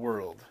girls in the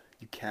world,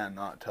 you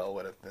cannot tell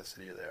what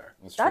ethnicity they are.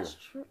 That's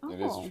true. Oh.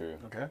 It is true.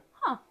 Okay.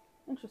 Huh.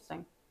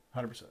 Interesting.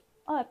 100%.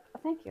 Oh,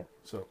 thank you.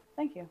 So.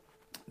 Thank you.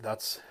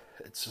 It's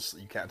just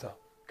you can't tell.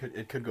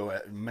 It could go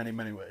many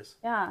ways.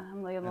 Yeah,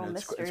 I'm like a little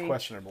mystery. It's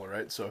questionable,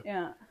 right? So.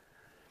 Yeah.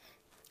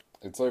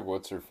 It's like,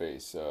 what's her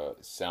face?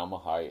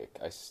 Salma Hayek.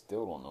 I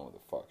still don't know what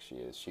the fuck she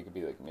is. She could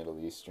be like Middle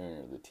Eastern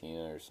or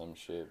Latina or some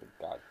shit, but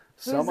God.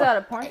 Who's that,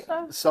 a porn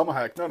star? Salma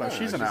Hayek. No,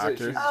 she's an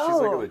actor. She's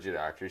like a legit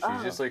actor.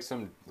 She's just like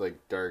some like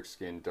dark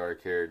skinned,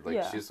 dark haired.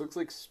 Like she just looks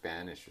like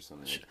Spanish or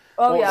something.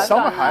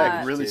 Salma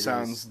Hayek really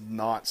sounds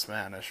not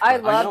Spanish. I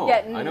love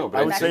getting. I know,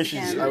 but I would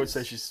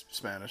say she's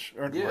Spanish.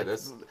 Or yeah, like,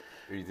 that's.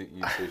 Or you'd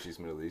say she's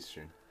Middle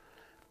Eastern.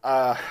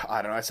 I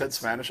don't know. I said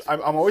Spanish.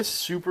 I'm always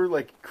super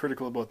like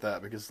critical about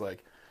that because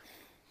like.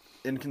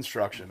 In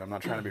construction, I'm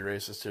not trying to be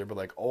racist here, but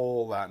like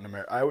all Latin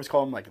America, I always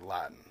call them like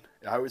Latin.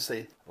 I always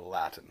say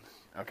Latin,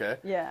 okay?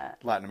 Yeah.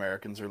 Latin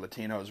Americans or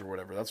Latinos or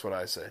whatever. That's what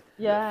I say.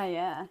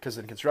 Yeah. Because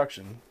in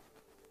construction,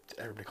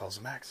 everybody calls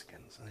them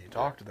Mexicans, and you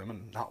talk to them,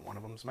 and not one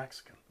of them's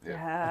Mexican.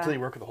 Yeah. Until you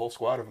work with a whole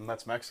squad of them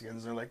that's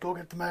Mexicans, and they're like, "Go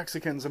get the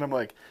Mexicans," and I'm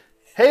like,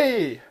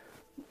 "Hey,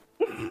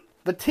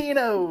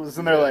 Latinos,"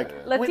 and they're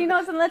like,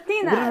 Latinos and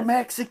Latinas. We're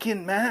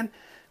Mexican, man.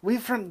 We're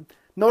from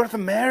North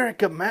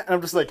America, man. And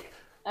I'm just like,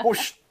 oh.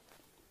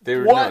 They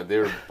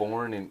were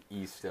born in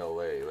East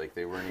LA. Like,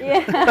 they weren't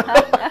even born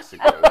in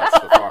Mexico. That's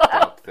the fucked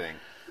up thing.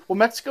 Well,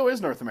 Mexico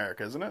is North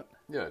America, isn't it?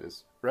 Yeah, it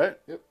is. Right?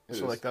 Yep.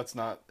 So, like, that's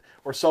not...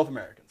 Or South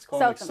Americans. Call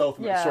them, like, South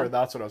Americans. Yeah. Sorry,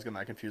 that's what I was getting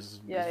that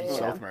confused.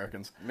 South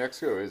Americans.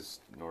 Mexico is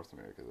North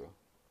America, though.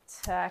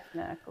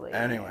 Technically.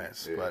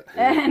 Anyways, but...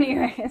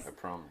 Anyways. I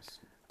promise.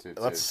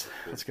 Let's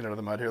get out of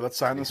the mud here. Let's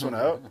sign this one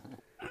out.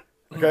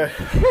 Okay.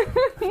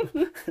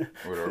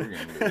 What are we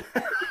going to do?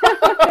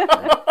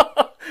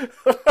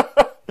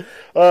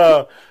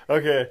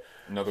 Okay.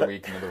 Another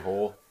week, another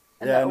hole.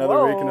 Yeah,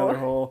 another week, another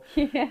hole.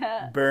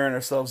 Yeah. Burying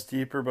ourselves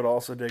deeper, but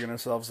also digging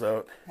ourselves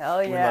out.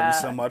 Hell yeah. We love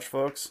you so much,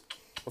 folks.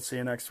 We'll see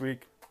you next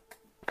week.